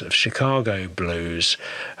slice of Chicago blues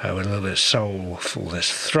with a little bit of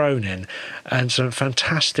soulfulness thrown in, and some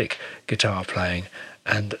fantastic guitar playing,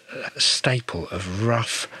 and a staple of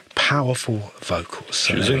rough, powerful vocals.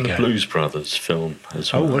 So she was in the Blues Brothers film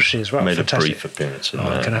as well. Oh, was she as well? Made Fantastic. a brief appearance in that.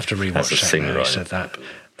 I'm going to have to rewatch that now you said that.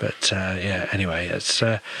 But yeah, anyway, it's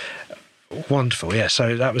wonderful. Yeah,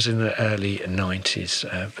 so that was in the early 90s,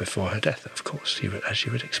 before her death, of course, as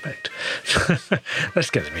you would expect. Let's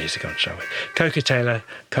get the music on, shall we? Coco Taylor,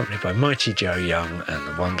 accompanied by Mighty Joe Young, and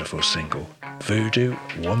the wonderful single Voodoo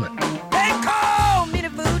Woman. They call me the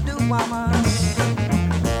Voodoo Woman,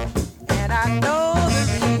 and I know the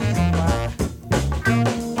reason why.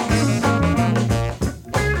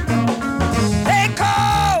 They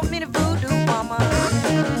call me the Voodoo Woman,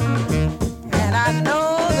 and I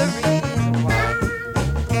know the reason why.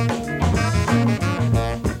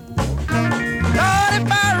 Lord, if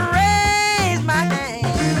I raise my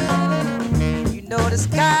hand, you know the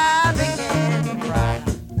sky began to cry.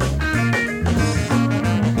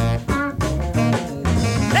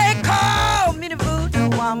 They call me the Voodoo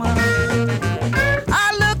Woman.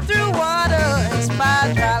 I look through water and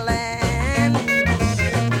spy dry land.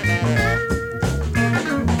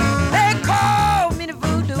 They call me the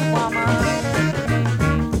Voodoo Woman.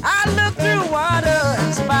 I look through water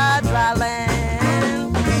and spy dry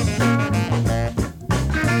land.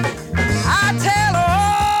 I tell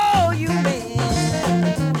all you men,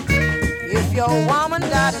 if your woman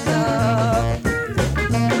got enough,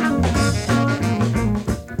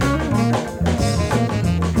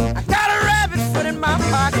 I got a rabbit foot in my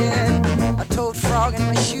pocket, a toad frog in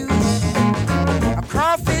my shoe, a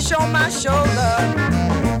crawfish on my shoulder,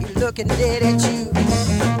 you looking dead at you.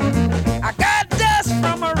 I got dust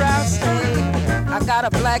from a rattlesnake, I got a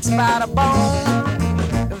black spider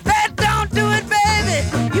bone. If that don't do it, baby,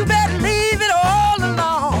 you better leave it all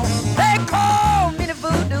alone. They call me the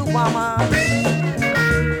Voodoo Woman,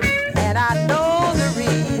 and I know the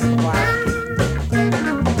reason why.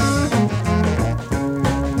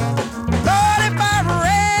 Lord, if I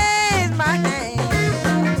raise my hand,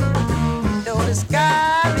 you know the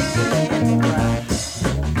sky begins to cry.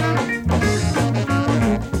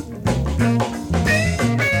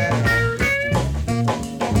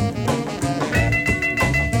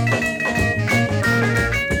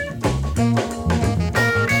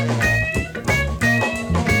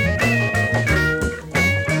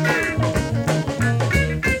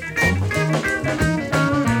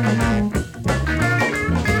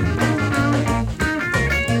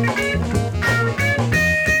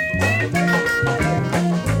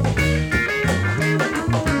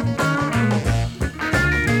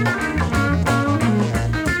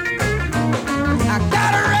 I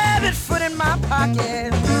got a rabbit foot in my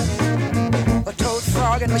pocket, a toad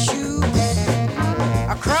frog in my shoe,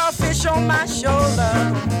 a crawfish on my shoulder,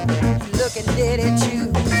 looking dead at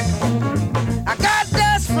you. I got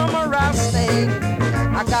dust from a rattlesnake,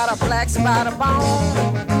 I got a black spider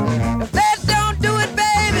bone. If that don't do it,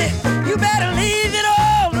 baby, you better leave it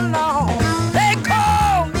all alone. They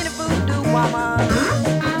call me the Voodoo Woman,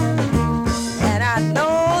 and I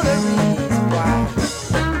know the reason why.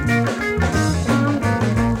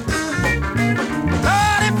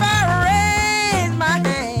 Lord, if I raise my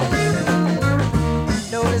hand,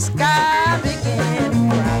 you know the sky begin to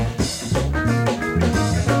cry.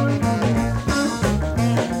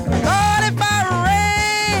 Lord, if I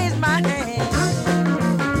raise my hand,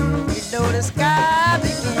 you know the sky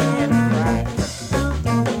begin to cry.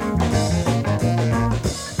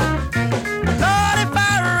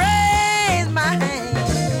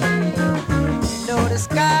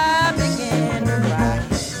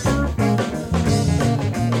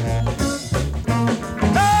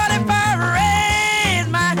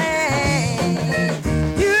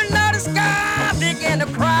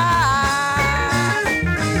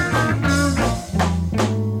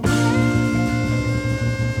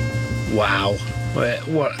 Wow.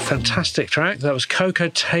 What a fantastic track. That was Coco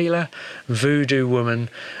Taylor, Voodoo Woman.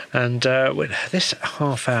 And this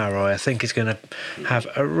half hour, I think, is going to have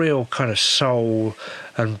a real kind of soul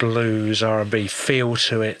and blues R&B feel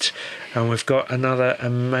to it. And we've got another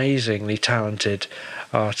amazingly talented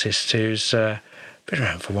artist who's been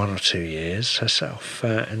around for 1 or 2 years herself,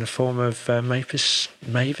 in the form of Mavis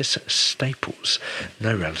Staples,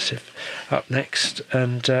 no relative, up next.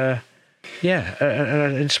 And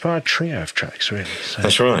an inspired trio of tracks, really. So.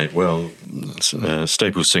 That's right. Well,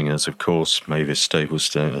 Staples singers, of course. Mavis Staples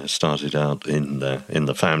started out in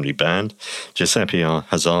the family band. Giuseppe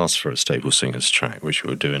has asked for a Staples singers track, which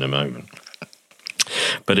we'll do in a moment.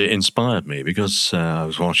 But it inspired me because I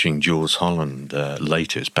was watching Jules Holland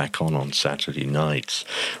later. It's back on Saturday nights,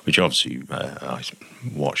 which obviously I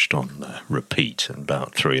watched on repeat at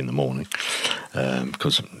about 3 a.m.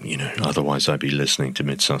 Because, otherwise I'd be listening to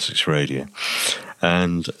Mid Sussex Radio.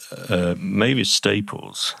 And Mavis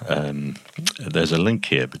Staples, there's a link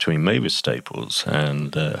here between Mavis Staples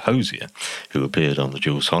and Hosier, who appeared on the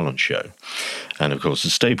Jules Holland show, and of course the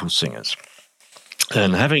Staples singers.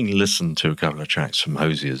 And having listened to a couple of tracks from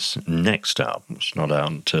Hosier's next album, which is not out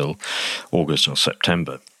until August or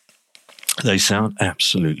September, they sound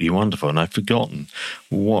absolutely wonderful. And I've forgotten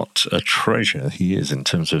what a treasure he is in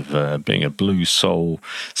terms of being a blues soul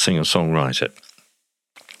singer-songwriter.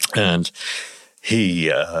 And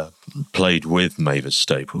he played with Mavis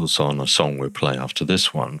Staples on a song we'll play after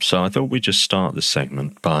this one. So I thought we'd just start this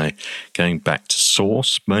segment by going back to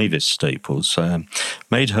source. Mavis Staples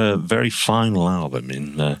made her very final album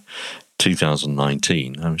in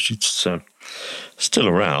 2019. She's still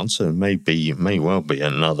around, so may well be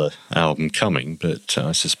another album coming, but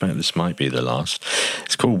I suspect this might be the last.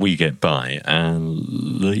 It's called We Get By, and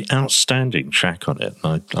the outstanding track on it,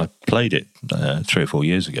 I played it 3 or 4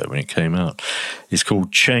 years ago when it came out, is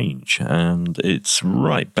called Change, and it's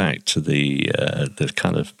right back to the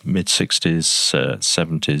kind of mid-60s,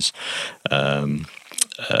 70s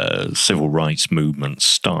civil rights movement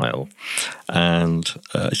style, and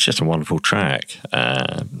it's just a wonderful track.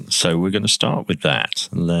 So we're going to start with that,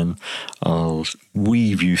 and then I'll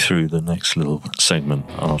weave you through the next little segment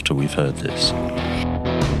after we've heard this.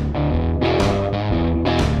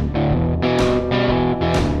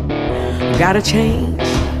 Gotta change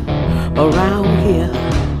around here.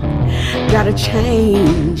 Gotta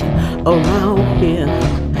change around here.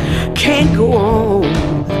 Can't go on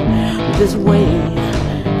this way.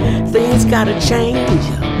 Things gotta change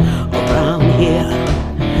around here.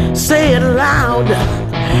 Say it loud,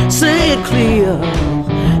 say it clear.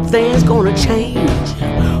 Things gonna change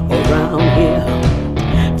around here.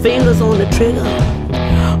 Fingers on the trigger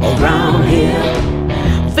around here.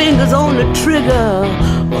 Fingers on the trigger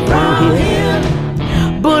around here.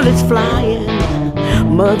 Bullets flying,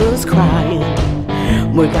 mothers crying.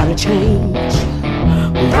 We gotta change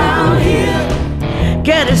around here.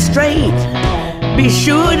 Get it straight. Be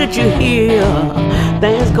sure that you hear.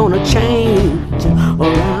 Things gonna change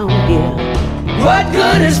around here. What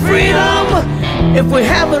good is freedom if we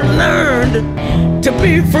haven't learned to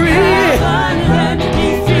be free?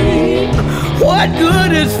 What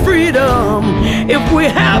good is freedom if we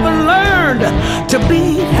haven't learned to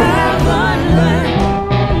be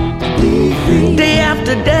free? Day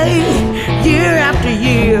after day, year after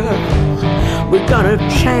year, we're gonna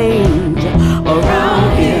change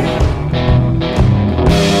around here.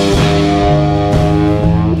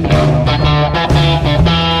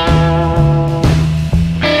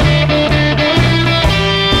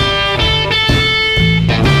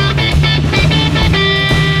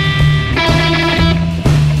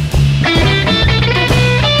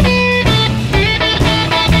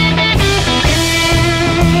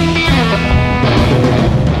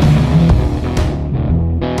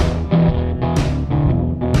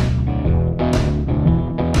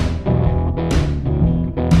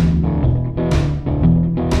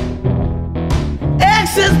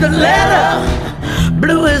 The letter,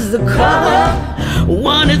 blue is the color,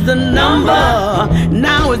 1 is the number,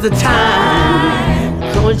 now is the time.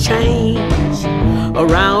 Gonna change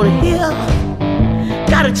around here,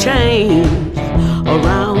 gotta change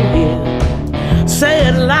around here. Say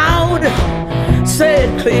it loud, say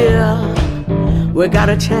it clear, we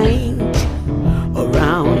gotta change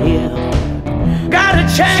around here. Gotta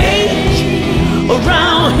change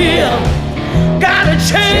around here. Gotta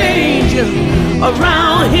change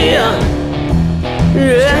around here.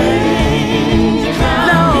 Yeah,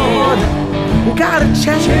 Lord, gotta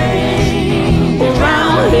change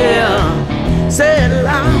around here. Say it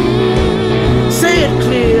loud, say it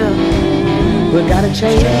clear. We gotta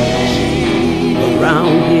change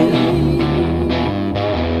around here.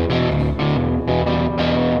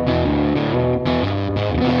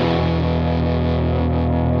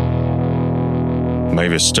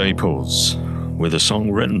 Mavis Staples with a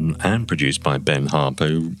song written and produced by Ben Harper,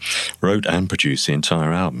 who wrote and produced the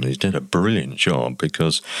entire album. He did a brilliant job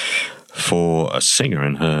because for a singer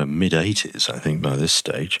in her mid-80s, I think by this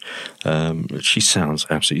stage, she sounds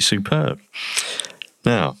absolutely superb.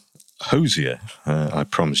 Now, Hosier, I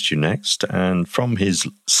promised you next, and from his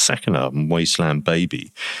second album, Wasteland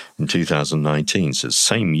Baby, in 2019, so the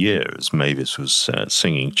same year as Mavis was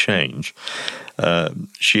singing Change,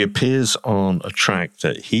 she appears on a track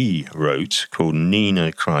that he wrote called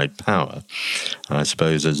Nina Cried Power. I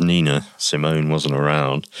suppose as Nina Simone wasn't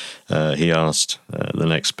around, he asked the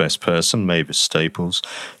next best person, Mavis Staples,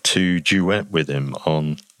 to duet with him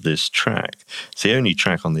on this track. It's the only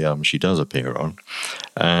track on the album she does appear on.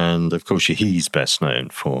 And of course, he's best known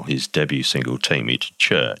for his debut single, Take Me to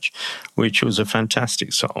Church, which was a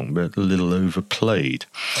fantastic song, but a little overplayed.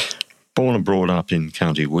 Born and brought up in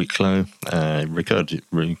County Wicklow, recorded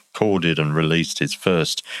and released his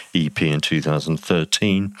first EP in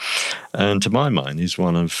 2013, and to my mind is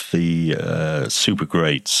one of the super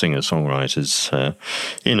great singer-songwriters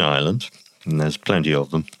in Ireland, and there's plenty of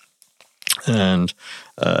them. And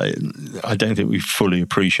I don't think we fully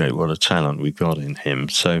appreciate what a talent we've got in him.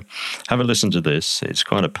 So have a listen to this. It's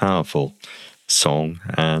quite a powerful song,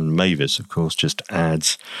 and Mavis, of course, just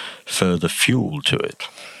adds further fuel to it.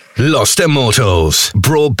 Lost Immortals,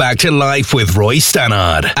 brought back to life with Roy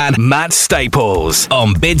Stannard and Matt Staples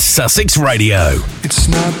on Bid Sussex Radio. It's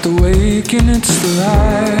not the waking, it's the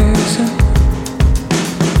rising.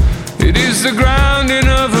 It is the grounding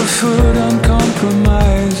of a foot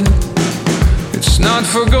uncompromising. It's not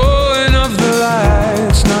forgoing of the light,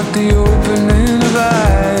 it's not the opening of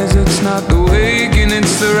eyes. It's not the waking,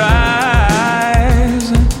 it's the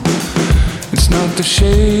rising. It's not the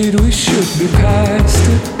shade, we should be past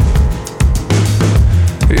it.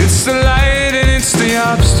 It's the light and it's the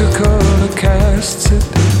obstacle that casts it.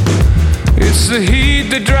 It's the heat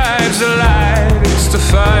that drives the light. It's the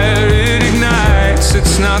fire it ignites.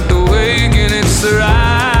 It's not the waking, it's the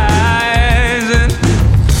rising.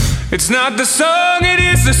 It's not the song, it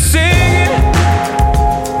is the singing.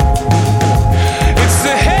 It's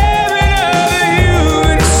the heaven of the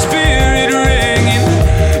human spirit ringing.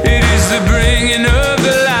 It is the bringing of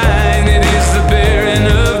the line. It is the bearing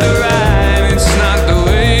of the rhyme. It's not the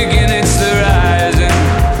waking, it's the rising.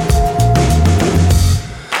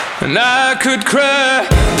 And I could cry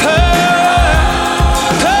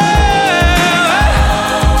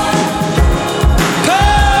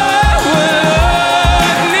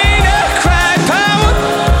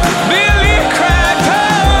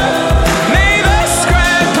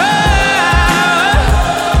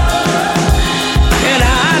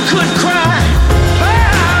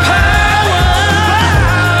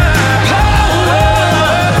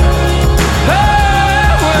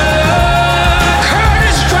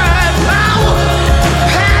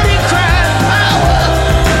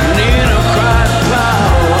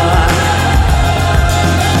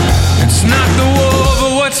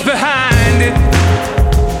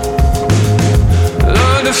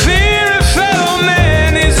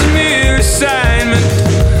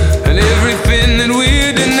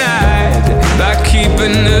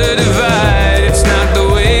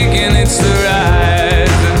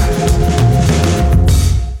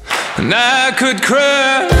could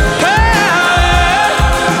cry.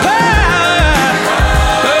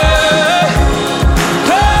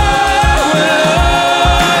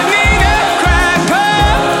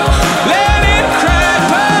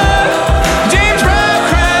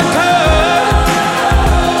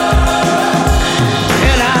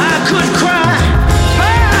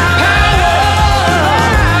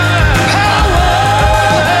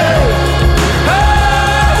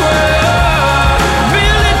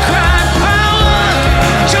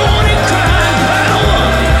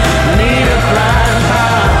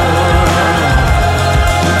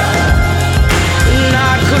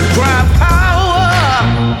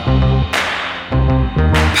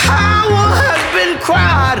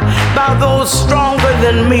 Stronger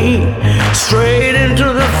than me, straight into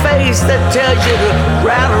the face that tells you to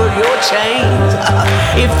rattle your chains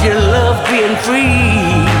if you love being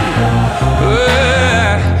free.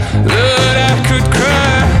 Lord, I could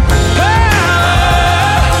cry.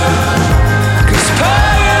 Cause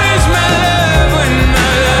power is my love when my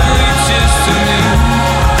love reaches to me.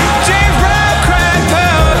 James Brown cried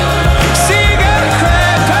power, Seagull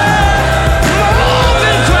cried power, more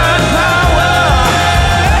than cried power.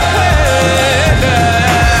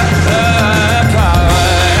 Power.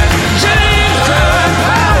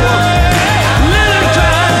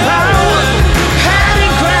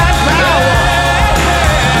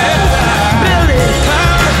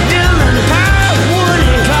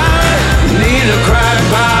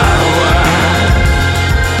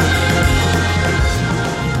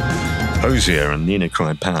 Hosier and Nina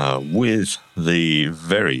Cry Power with the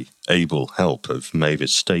very able help of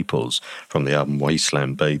Mavis Staples from the album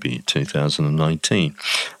Wasteland Baby 2019.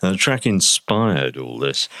 The track inspired all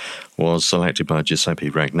this was selected by Giuseppe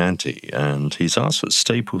Ragnanti, and he's asked for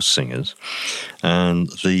Staples singers and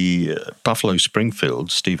the Buffalo Springfield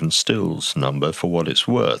Stephen Stills number For What It's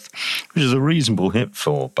Worth, which is a reasonable hit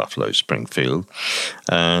for Buffalo Springfield,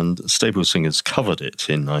 and Staples singers covered it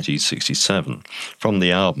in 1967 from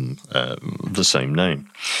the album the same name.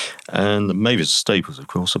 And Mavis Staples, of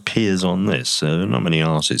course, appears on this. There are not many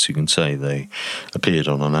artists who can say they appeared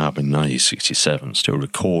on an album in 1967, still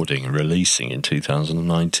recording and releasing in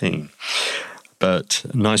 2019. But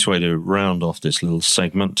a nice way to round off this little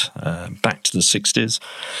segment, back to the 60s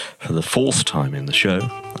for the fourth time in the show,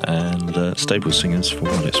 and Staples singers For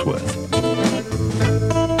What It's Worth.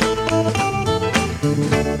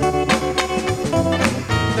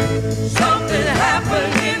 Something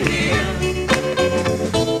happened in here.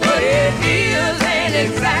 What it is ain't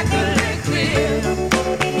exactly clear.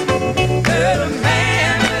 Heard a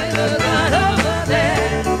man with a gun over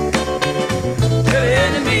there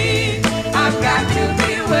telling me I've got to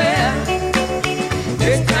beware.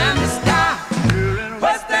 It's time to stop.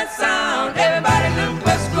 What's that sound? Everybody look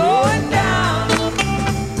what's going down.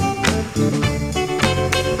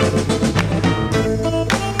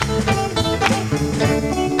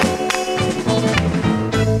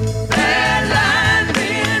 Bad line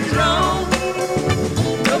being drawn.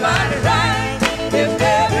 Nobody right if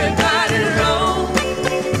everybody's wrong.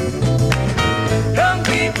 Young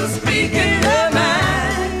people speaking their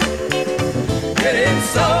mind, getting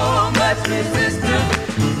so much resistance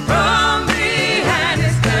from behind.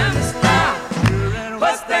 It's time to stop.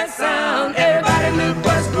 What's that sound? Everybody look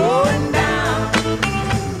what's going down.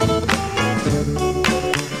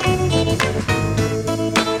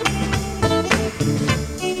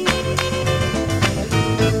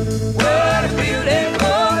 What a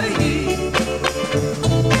beautiful heat.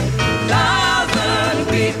 Thousand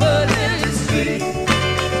people in the street,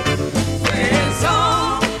 singing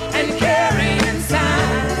songs and carrying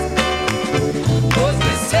signs.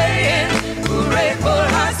 Mostly saying hooray for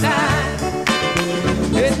our side.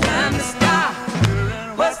 It's time to stop.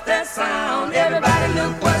 What's that sound? Everybody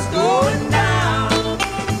look what's going down.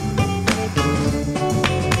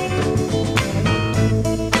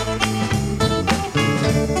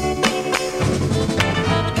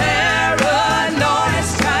 Paranoid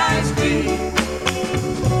strikes free.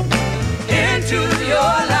 Into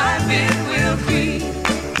your life it will be.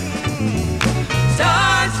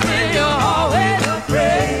 Starts when you're always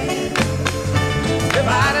afraid. Step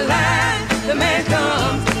out of line, the man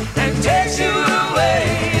comes and takes you away.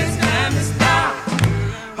 It's time to stop.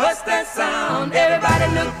 What's that sound? Everybody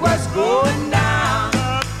look what's going down.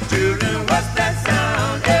 Children, what's that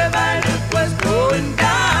sound? Everybody look what's going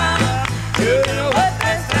down. Children, what's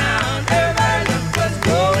that sound? Everybody look what's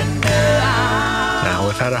going down. Now,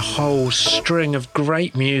 we've had a whole string of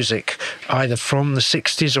great music, either from the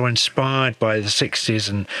 60s or inspired by the 60s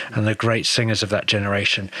and the great singers of that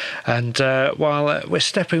generation. And while we're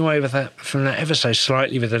stepping away from that ever so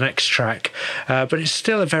slightly with the next track, but it's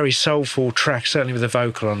still a very soulful track, certainly with the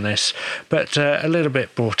vocal on this, but a little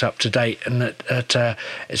bit brought up to date, and that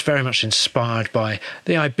it's very much inspired by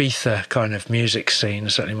the Ibiza kind of music scene,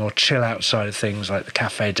 certainly more chill out side of things like the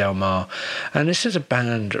Cafe Del Mar. And this is a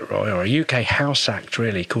band, or a UK house act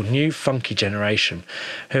really, called New Funky Generation,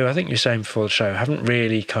 who I think you're saying before the show haven't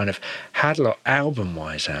really kind of had a lot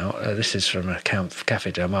album-wise out. This is from a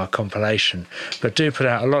Cafe Del Mar compilation, but do put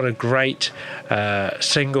out a lot of great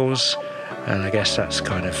singles, and I guess that's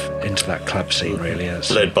kind of into that club scene really.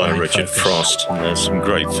 That's led by Richard focus. Frost, and there's some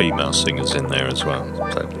great female singers in there as well.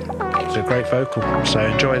 So. It's a great vocal, so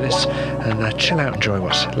enjoy this and chill out, enjoy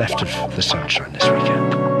what's left of the sunshine this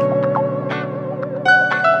weekend.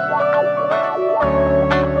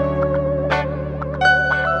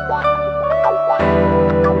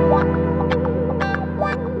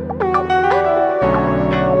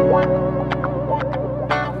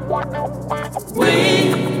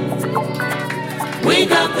 We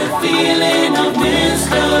got the feeling of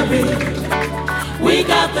mystery. We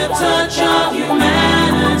got the touch of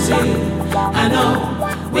humanity. I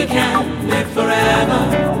know we can't live forever.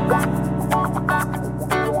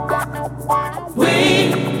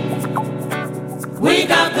 We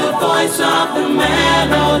got the voice of the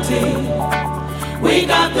melody. We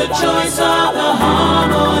got the choice of the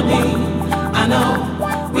harmony. I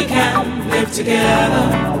know we can live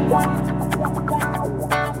together.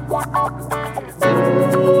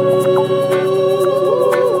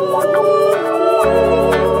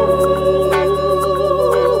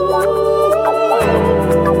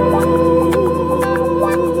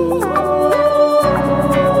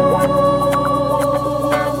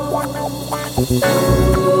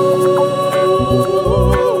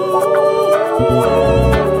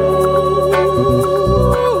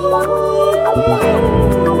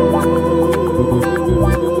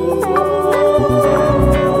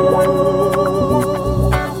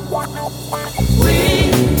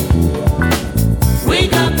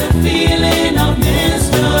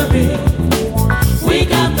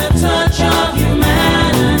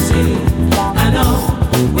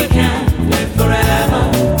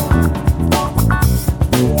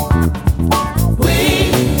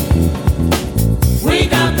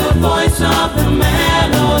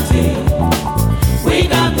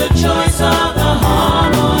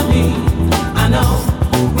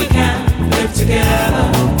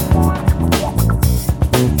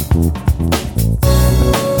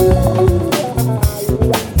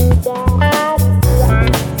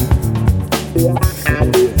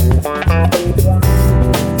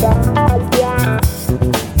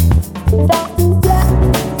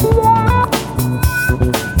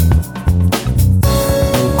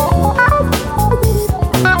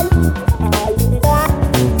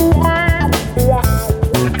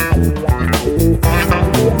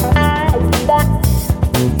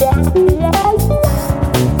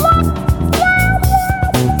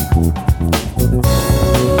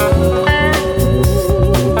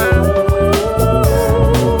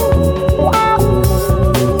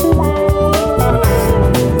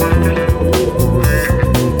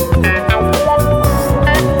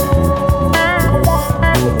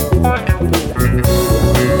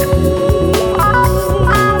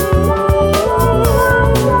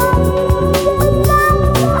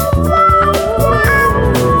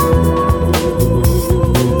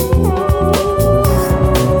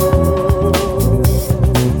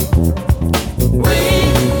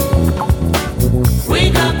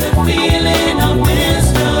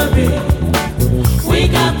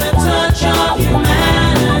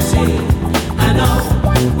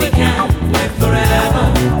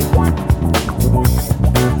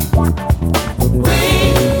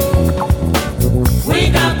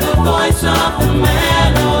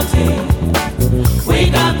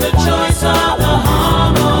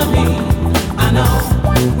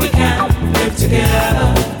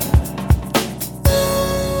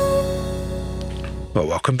 Well,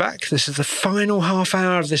 welcome back. This is the final half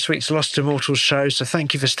hour of this week's Lost Immortals show, so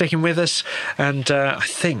thank you for sticking with us. And I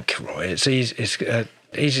think, Roy, it's easy to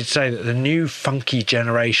say that the new funky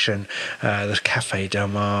generation, the Café Del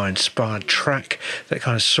Mar inspired track that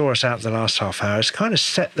kind of saw us out the last half hour, has kind of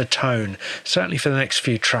set the tone, certainly for the next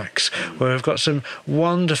few tracks, where we've got some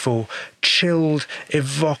wonderful, chilled,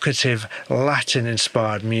 evocative,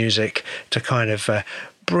 Latin-inspired music to kind of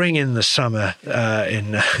bring in the summer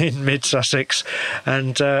in mid-Sussex.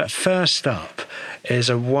 And first up is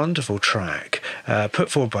a wonderful track put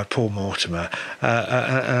forward by Paul Mortimer,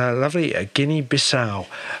 a lovely Guinea-Bissau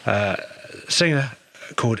singer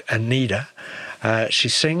called Anida. She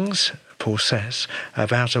sings, Paul says,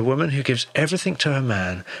 about a woman who gives everything to her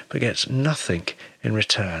man but gets nothing in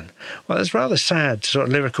return. Well, it's a rather sad sort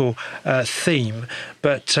of lyrical theme,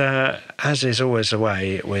 but as is always the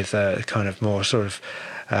way with kind of more sort of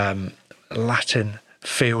Latin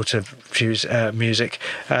feel to music,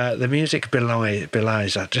 the music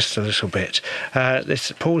belies that just a little bit.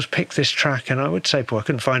 Paul's picked this track, and I would say, Paul, I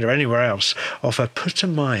couldn't find her anywhere else, off a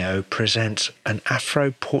Putumayo presents an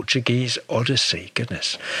Afro-Portuguese Odyssey.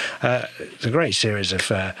 Goodness. It's a great series of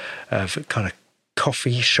kind of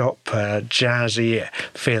coffee shop, jazzy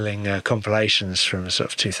feeling compilations from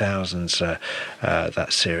sort of 2000s,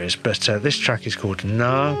 that series. But this track is called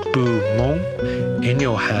Na Bu Mon, In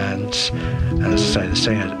Your Hands, and as I say, the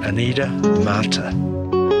singer Anida Marta.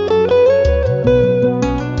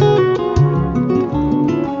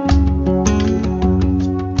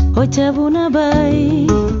 Ochavuna bai,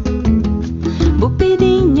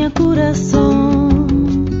 bupidinha coração,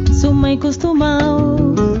 sumai costumau.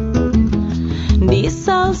 De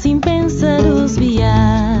sal sem pensar os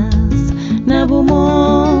vias, na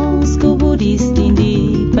bomons que o budista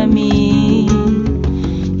indi para mim.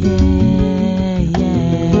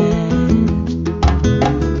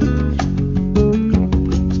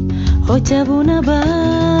 Ochavuna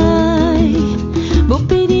vai,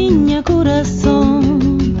 bupidinha coração,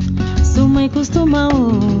 sumai costumau.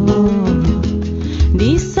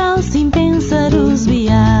 De sal sem pensar os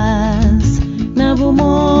vias, na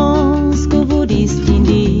bomons que o budista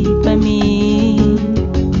indi para mim.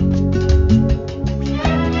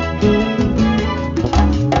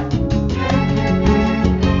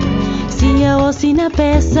 Se a ossa na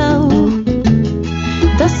peça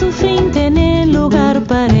tá sofrendo em lugar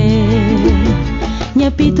paré,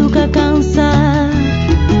 minha pituca cansa,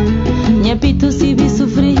 minha pitu se vi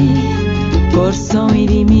sofrer, coração e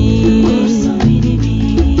de mim.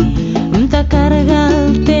 Tá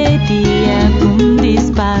carregal te dia com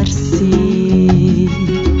disparce.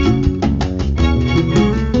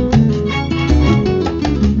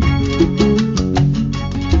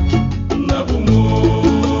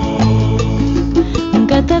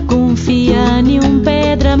 Nunca tá confia em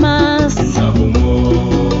pedra mas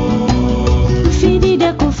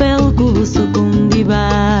ferida com felco sucundiba.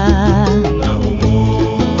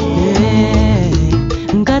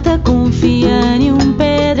 Nunca tá confia em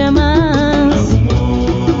pedra mas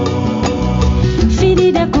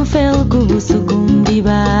ferida com felco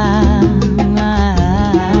sucundiba.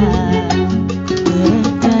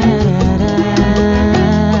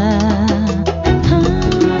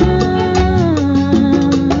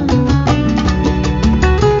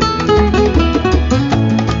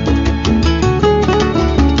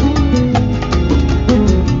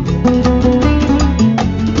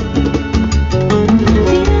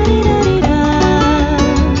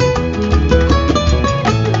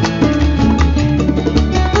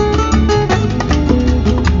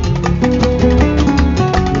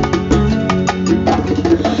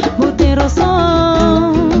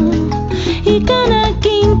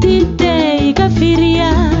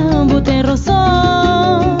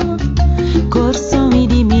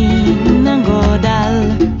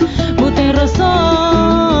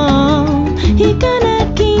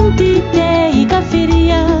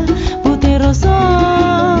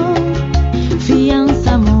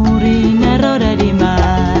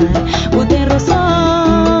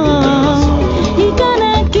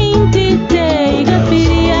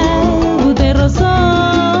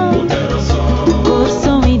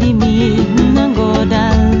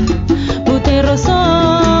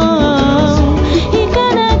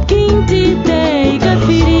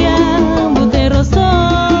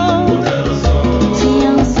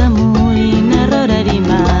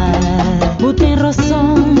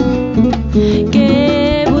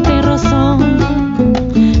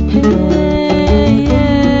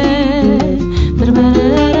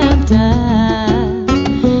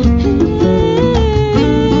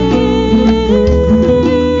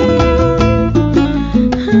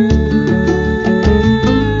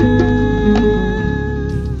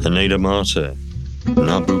 Mate,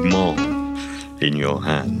 Nabu Mo, In Your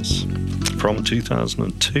Hands, from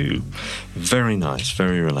 2002. Very nice,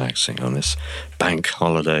 very relaxing on this bank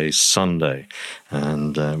holiday Sunday,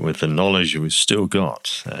 and with the knowledge we've still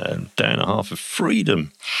got, a day and a half of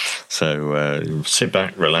freedom. So sit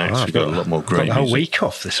back, relax. We've got a lot more great music. I've got the whole music. week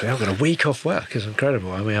off this week. I've got a week off work. It's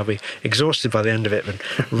incredible. I mean, I'll be exhausted by the end of it, but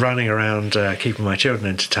running around keeping my children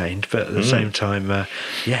entertained. But at the same time,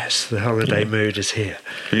 yes, the holiday mood is here.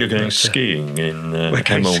 You're going skiing in we're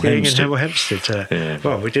going Hemel skiing Hempstead. in Hemel Hempstead.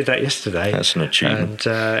 Well, we did that yesterday. That's an achievement.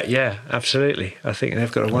 And yeah, absolutely. I think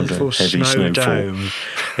they've got a wonderful snow dome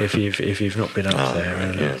if you've not been up there.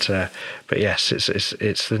 And, but yes,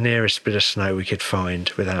 it's the nearest bit of snow we could find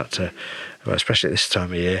without, well, especially at this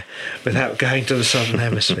time of year, without going to the southern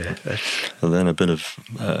hemisphere. And then a bit of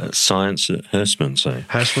science at Hurstmansay.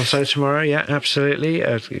 Hurstmansay tomorrow, yeah, absolutely.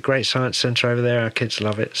 A great science centre over there. Our kids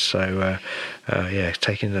love it. So yeah,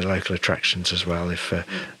 taking the local attractions as well.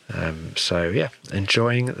 So yeah,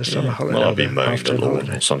 enjoying the summer holiday. Well, I'll be mowing the lawn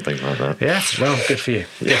or something like that. Yeah, well, good for you.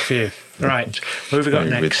 Good for you. Right, what have we got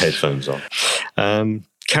next? With headphones on.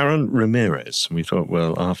 Karen Ramirez. We thought,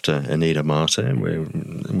 well, after Anita Mate,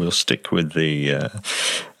 we'll stick with the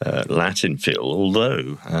Latin feel,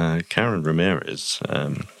 although Karen Ramirez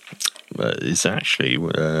is actually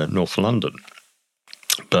North London.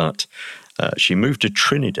 But she moved to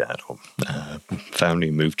Trinidad, or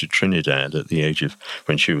family moved to Trinidad at the age of,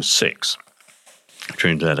 when she was 6.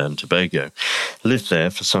 Trinidad and Tobago. Lived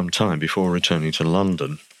there for some time before returning to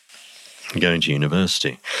London, going to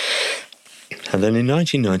university. And then in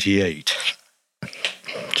 1998,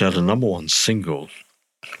 she had a #1 single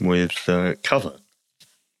with a cover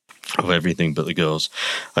of Everything But the Girls.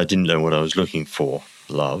 I didn't know what I was looking for,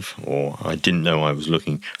 love, or I didn't know I was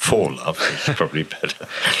looking for love. It's probably better.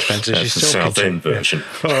 Depends if That's she's the South talking End to you. version.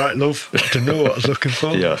 All right, love. I didn't know what I was looking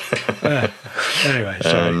for. Yeah. Anyway,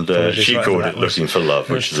 sorry. And she called it Looking for Love,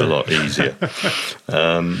 which is a lot easier.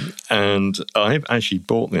 And I actually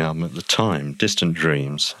bought the album at the time, Distant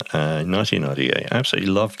Dreams, in 1998. I absolutely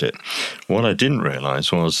loved it. What I didn't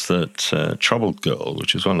realise was that Troubled Girl,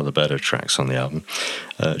 which is one of the better tracks on the album,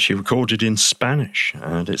 she recorded in Spanish,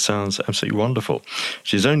 and it sounds absolutely wonderful.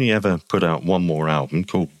 She's only ever put out one more album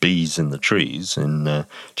called Bees in the Trees in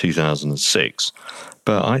 2006.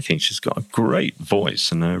 But I think she's got a great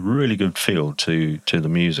voice and a really good feel to the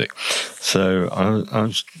music. So I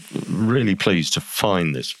was really pleased to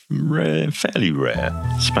find this fairly rare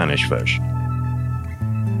Spanish version.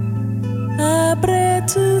 Abre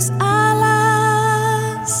tus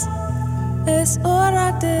alas, es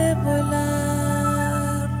hora de volar.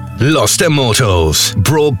 Lost Immortals,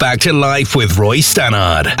 brought back to life with Roy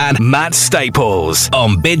Stannard and Matt Staples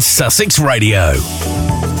on Bid Sussex Radio.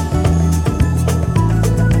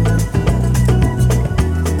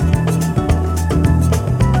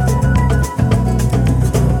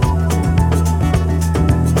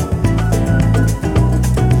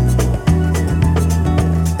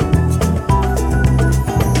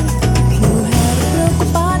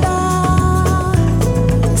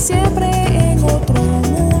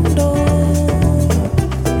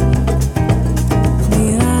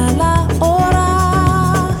 Mira la hora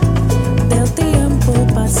del tiempo.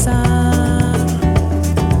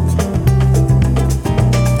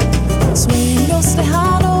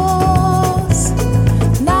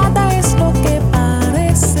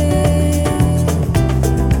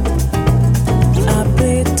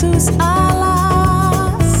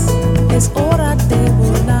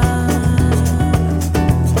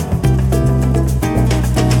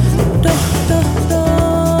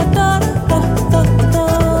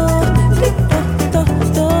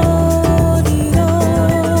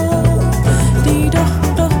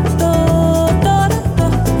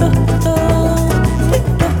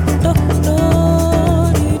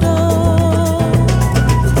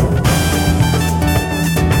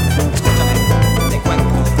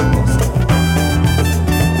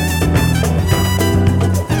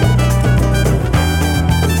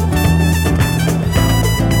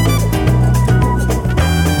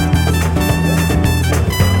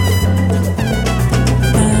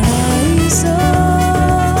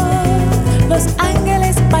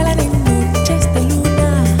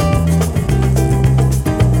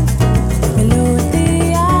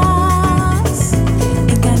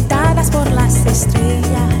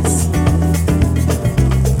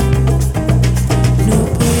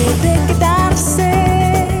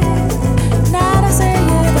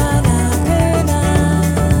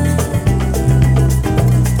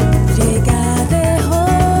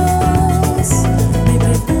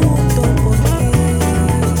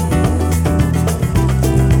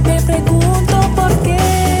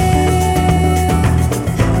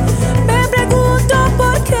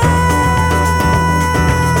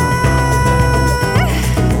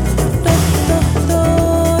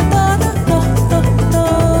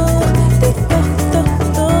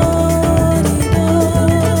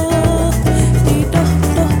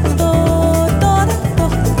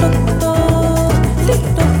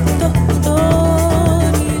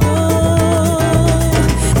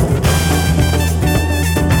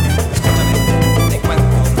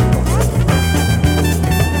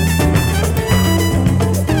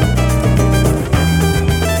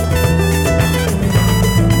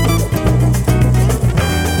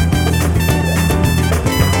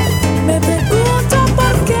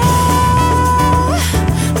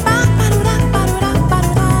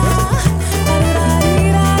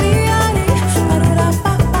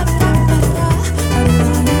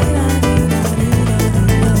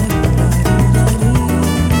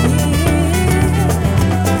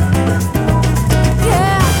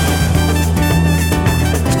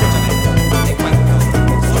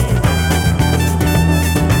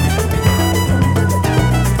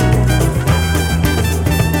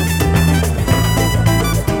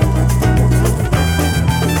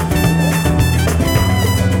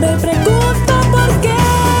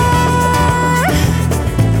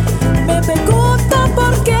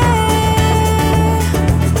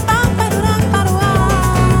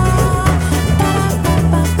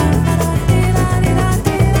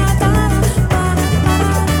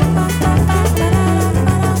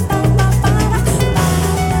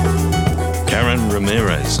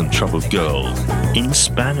 Troubled Girl in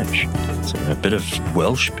Spanish. So a bit of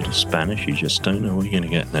Welsh, a bit of Spanish. You just don't know what you're going to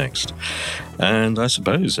get next. And I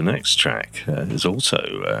suppose the next track is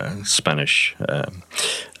also Spanish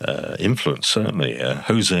influence, certainly.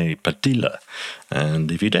 Jose Padilla.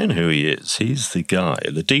 And if you don't know who he is, he's the guy,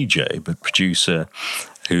 the DJ, but producer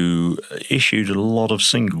who issued a lot of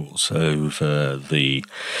singles over the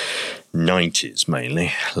 90s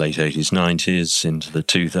mainly, late 80s, 90s into the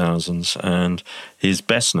 2000s, and he's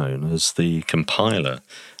best known as the compiler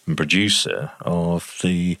and producer of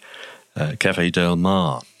the Café Del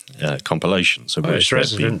Mar compilations. So he's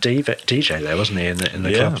resident DJ there, wasn't he, in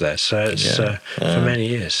the club there? So it's for many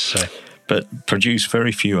years. So. But produced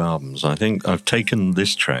very few albums. I think I've taken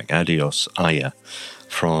this track, Adios Aya,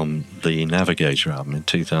 from the Navigator album in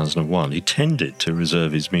 2001. He tended to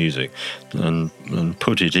reserve his music and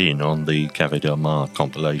put it in on the Café Del Mar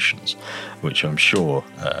compilations, which I'm sure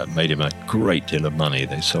made him a great deal of money.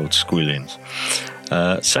 They sold squillions.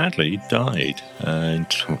 Sadly, he died in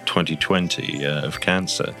 2020 of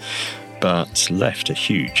cancer, but left a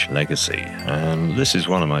huge legacy. And this is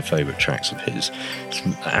one of my favourite tracks of his. It's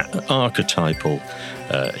an archetypal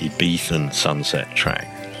Ibizan sunset track.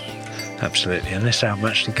 Absolutely, and this album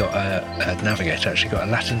actually got Navigator actually got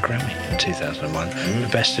a Latin Grammy in 2001, the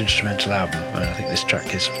best instrumental album, and I think this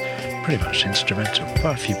track is pretty much instrumental.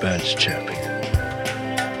 Quite a few birds chirping.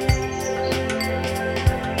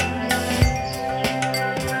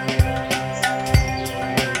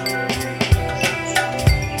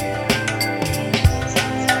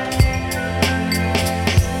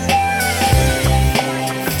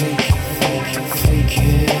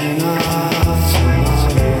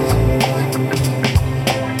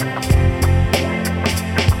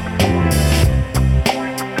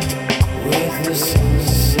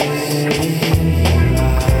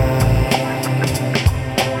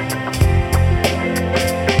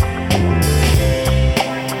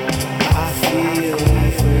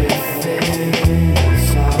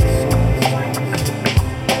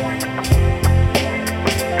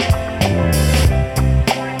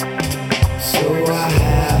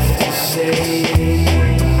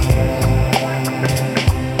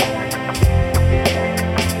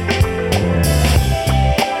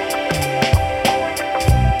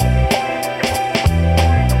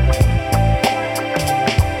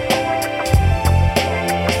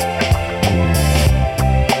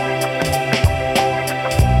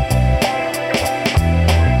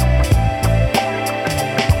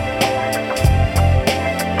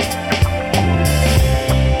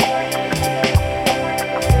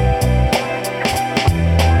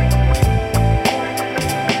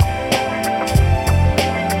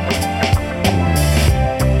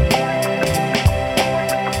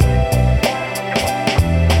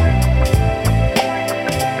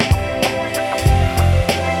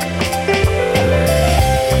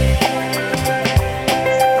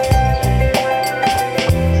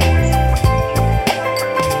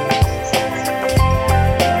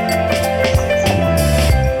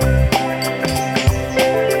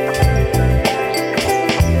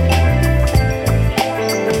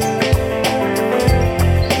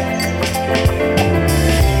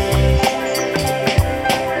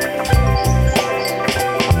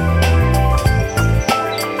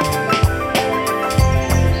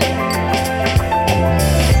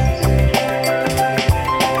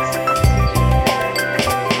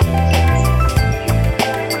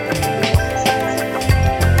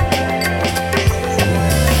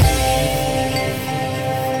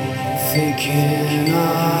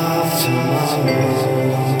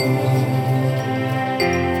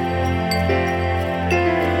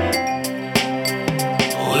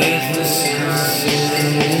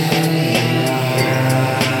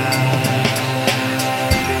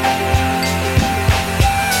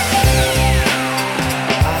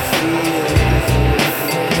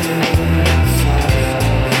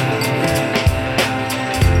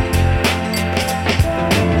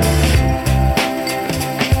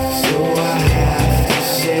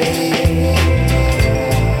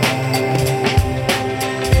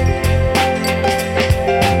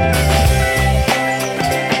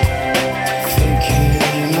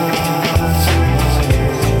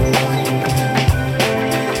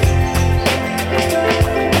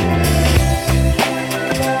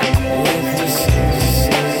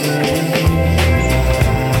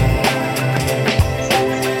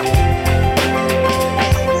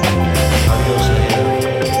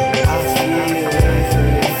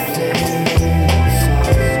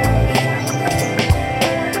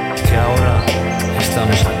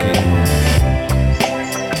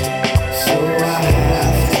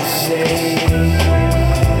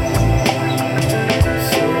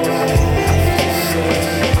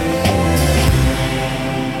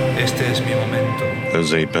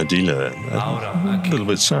 Jose Padilla. A little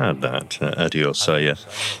bit sad that adios,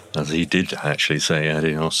 as he did actually say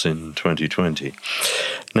adios in 2020.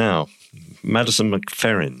 Now, Madison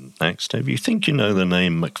McFerrin next. If you think you know the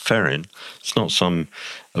name McFerrin, it's not some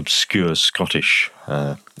obscure Scottish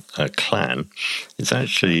clan. It's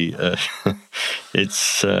actually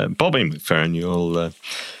it's Bobby McFerrin.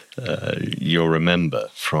 You'll remember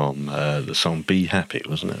from the song "Be Happy,"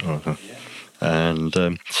 wasn't it? And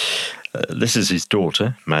this is his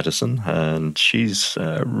daughter, Madison, and she's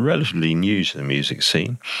relatively new to the music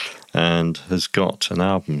scene and has got an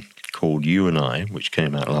album called You and I, which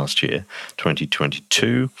came out last year,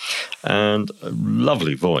 2022, and a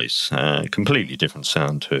lovely voice, completely different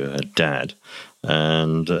sound to her dad.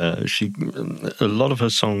 And a lot of her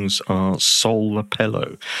songs are soul a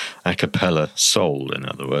cappella soul, in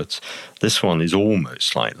other words. This one is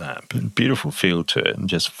almost like that, but beautiful feel to it and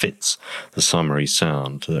just fits the summery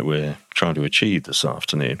sound that we're trying to achieve this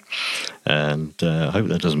afternoon. And I hope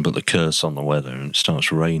that doesn't put the curse on the weather and it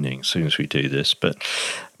starts raining as soon as we do this. But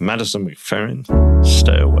Madison McFerrin,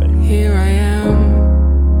 Stay Away. Here I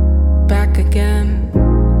am, back again,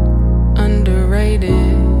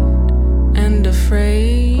 underrated and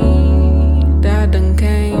afraid. I done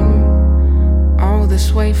came all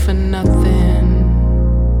this way for nothing.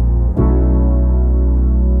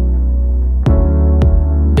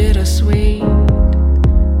 Bittersweet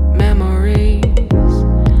memories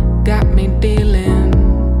got me dealing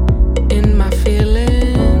in my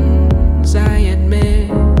feelings. I admit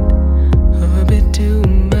a bit too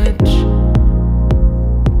much,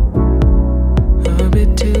 a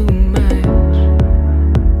bit too much.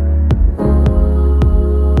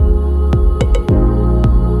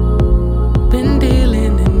 Been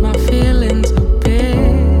dealing in my feelings a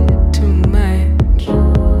bit too much.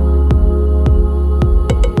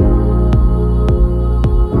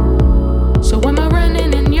 So am I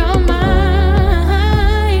running in your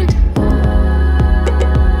mind?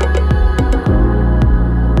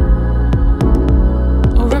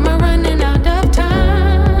 Or am I running out of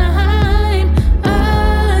time?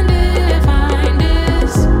 Undefined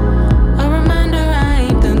is a reminder I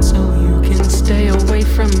ain't done, so you can stay away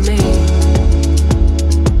from me.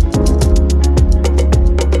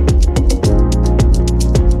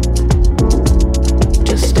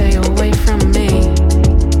 Just stay away from me.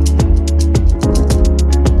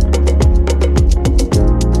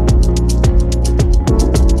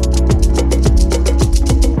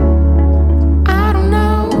 I don't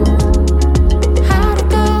know how to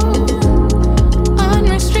go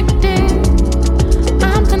unrestricted.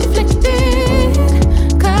 I'm conflicted,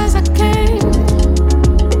 'cause I came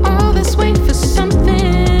all this way for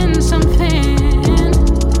something, something.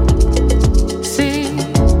 See,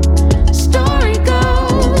 story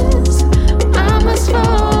goes, I must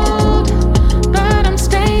fold, but I'm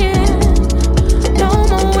staying. No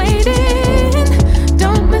more waiting.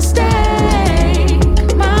 Don't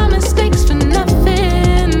mistake my mistakes for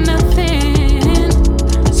nothing, nothing.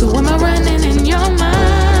 So am I running in your mind?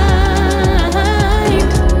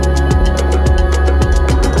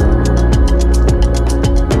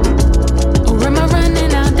 Or am I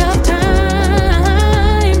running out of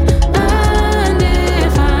time?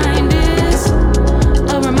 Undefined is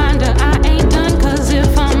a reminder I ain't done, 'cause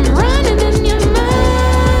if I'm running in your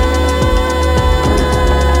mind,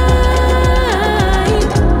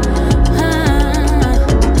 then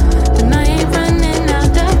I ain't running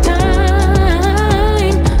out of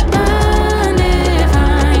time.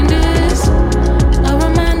 Undefined is a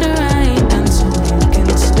reminder I ain't done, so you can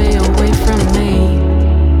stay away from me.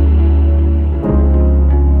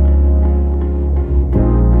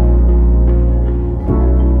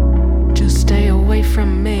 Just stay away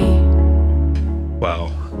from me.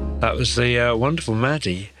 Well, that was the wonderful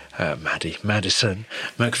Madison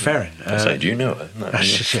McFerrin. Do you know her? No,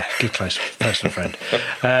 Yeah, good close personal friend.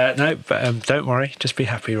 No, but don't worry, just be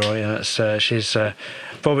happy, Roy. She's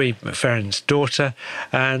Bobby McFerrin's daughter,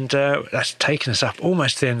 and that's taken us up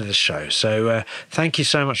almost to the end of the show. So thank you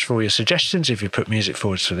so much for all your suggestions. If you put music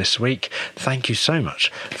forwards for this week, thank you so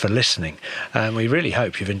much for listening. We really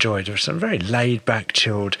hope you've enjoyed some very laid-back,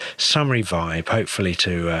 chilled, summery vibe, hopefully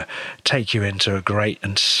to take you into a great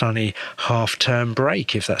and sunny half-term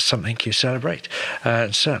break, if that's that's something you celebrate.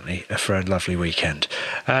 And certainly for a lovely weekend.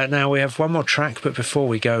 Now we have one more track, but before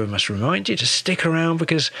we go, we must remind you to stick around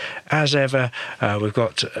because, as ever, we've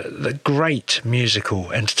got the great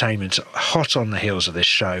musical entertainment hot on the heels of this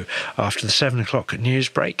show. After the 7 o'clock news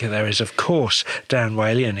break, there is, of course, Dan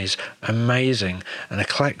Whaley and his amazing and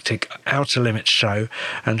eclectic Outer Limits show.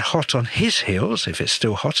 And hot on his heels, if it's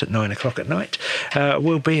still hot at 9 o'clock at night,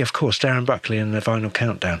 will be, of course, Darren Buckley and the Vinyl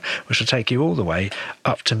Countdown, which will take you all the way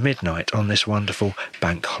up to midnight on this wonderful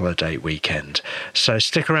bank holiday weekend. So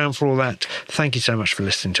stick around for all that. Thank you so much for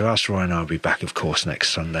listening to us. Roy and I will be back, of course,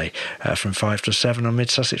 next Sunday from 5 to 7 on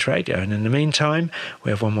Mid-Sussex Radio. And in the meantime,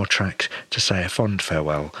 we have one more track to say a fond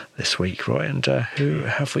farewell this week, Roy. And who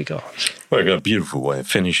have we got? Well, we've got a beautiful way of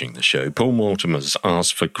finishing the show. Paul Mortimer's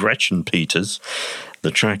asked for Gretchen Peters.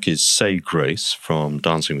 The track is Say Grace from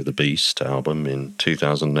Dancing with the Beast album in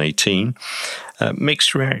 2018.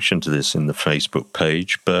 Mixed reaction to this in the Facebook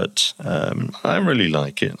page, but I really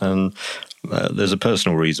like it. And there's a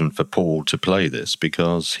personal reason for Paul to play this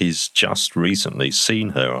because he's just recently seen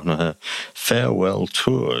her on her farewell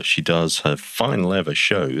tour. She does her final ever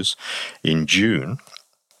shows in June.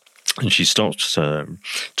 And she stops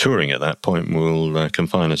touring at that point and will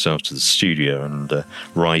confine herself to the studio and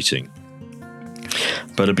writing.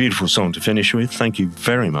 But a beautiful song to finish with. Thank you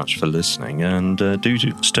very much for listening, and do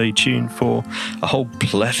stay tuned for a whole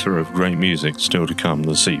plethora of great music still to come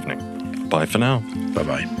this evening. Bye for now.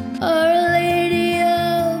 Bye-bye. Our Lady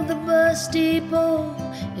of the Bus Depot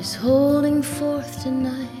is holding forth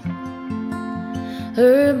tonight.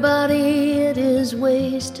 Her body, it is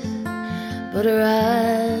wasted, but her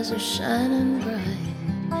eyes are shining bright.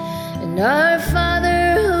 And our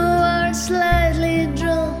Father, who art slightly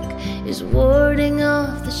drunk, is warding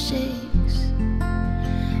off the shakes,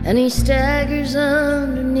 and he staggers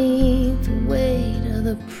underneath the weight of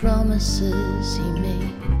the promises he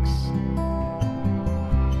makes.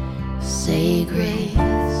 Say grace,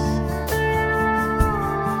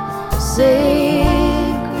 say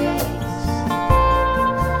grace,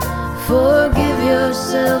 forgive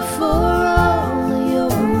yourself for all your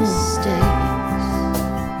mistakes.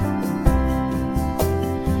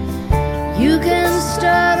 You can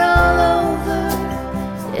start all over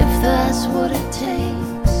if that's what it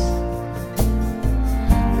takes.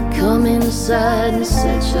 Come inside and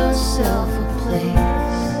set yourself a place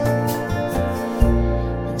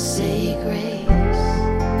and say grace.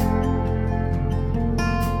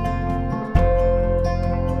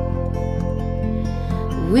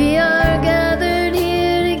 We are gathered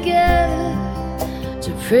here together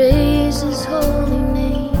to praise His holy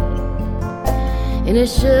name, in a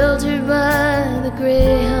shelter by the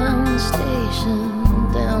Greyhound station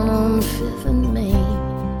down on 5th and Main.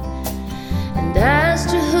 And as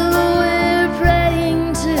to who we're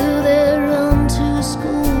praying to, there run two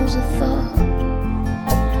schools of thought: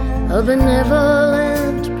 a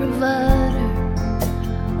benevolent provider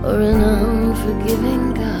or an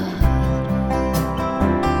unforgiving God.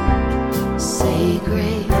 Say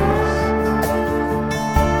grace,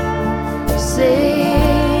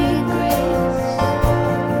 say grace,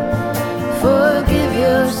 forgive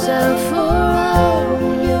yourself for all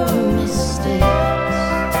your mistakes.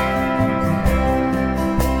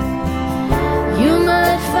 You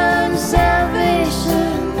might find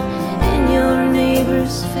salvation in your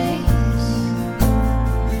neighbor's face,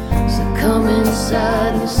 so come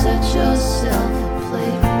inside and set yourself a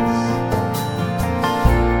place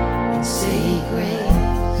and say grace.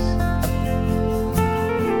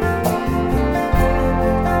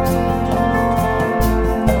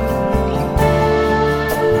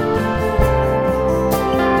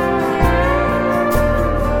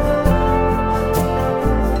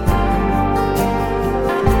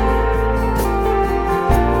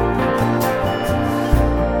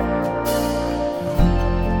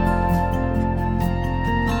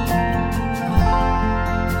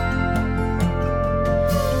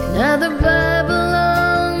 Now the Bible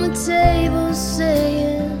on the table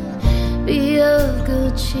saying, be of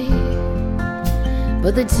good cheer,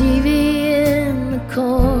 but the TV in the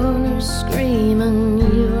corner screaming,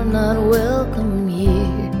 you're not welcome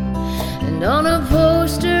here. And on a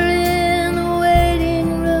poster in the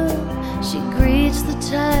waiting room, she greets the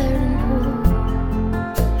tired and poor.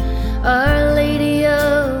 Our Lady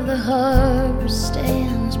of the Harbor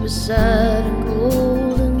stands beside a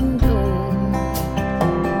golden door.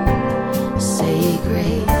 Say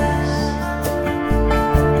grace,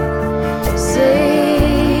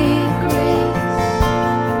 say grace,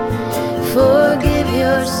 forgive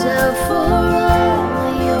yourself for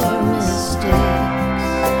all your mistakes.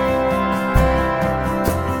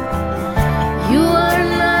 You are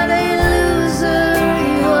not a loser,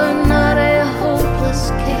 you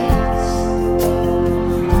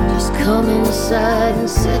inside and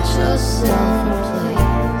set yourself in place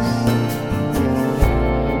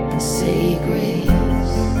and say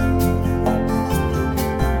grace.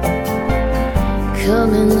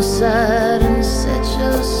 Come inside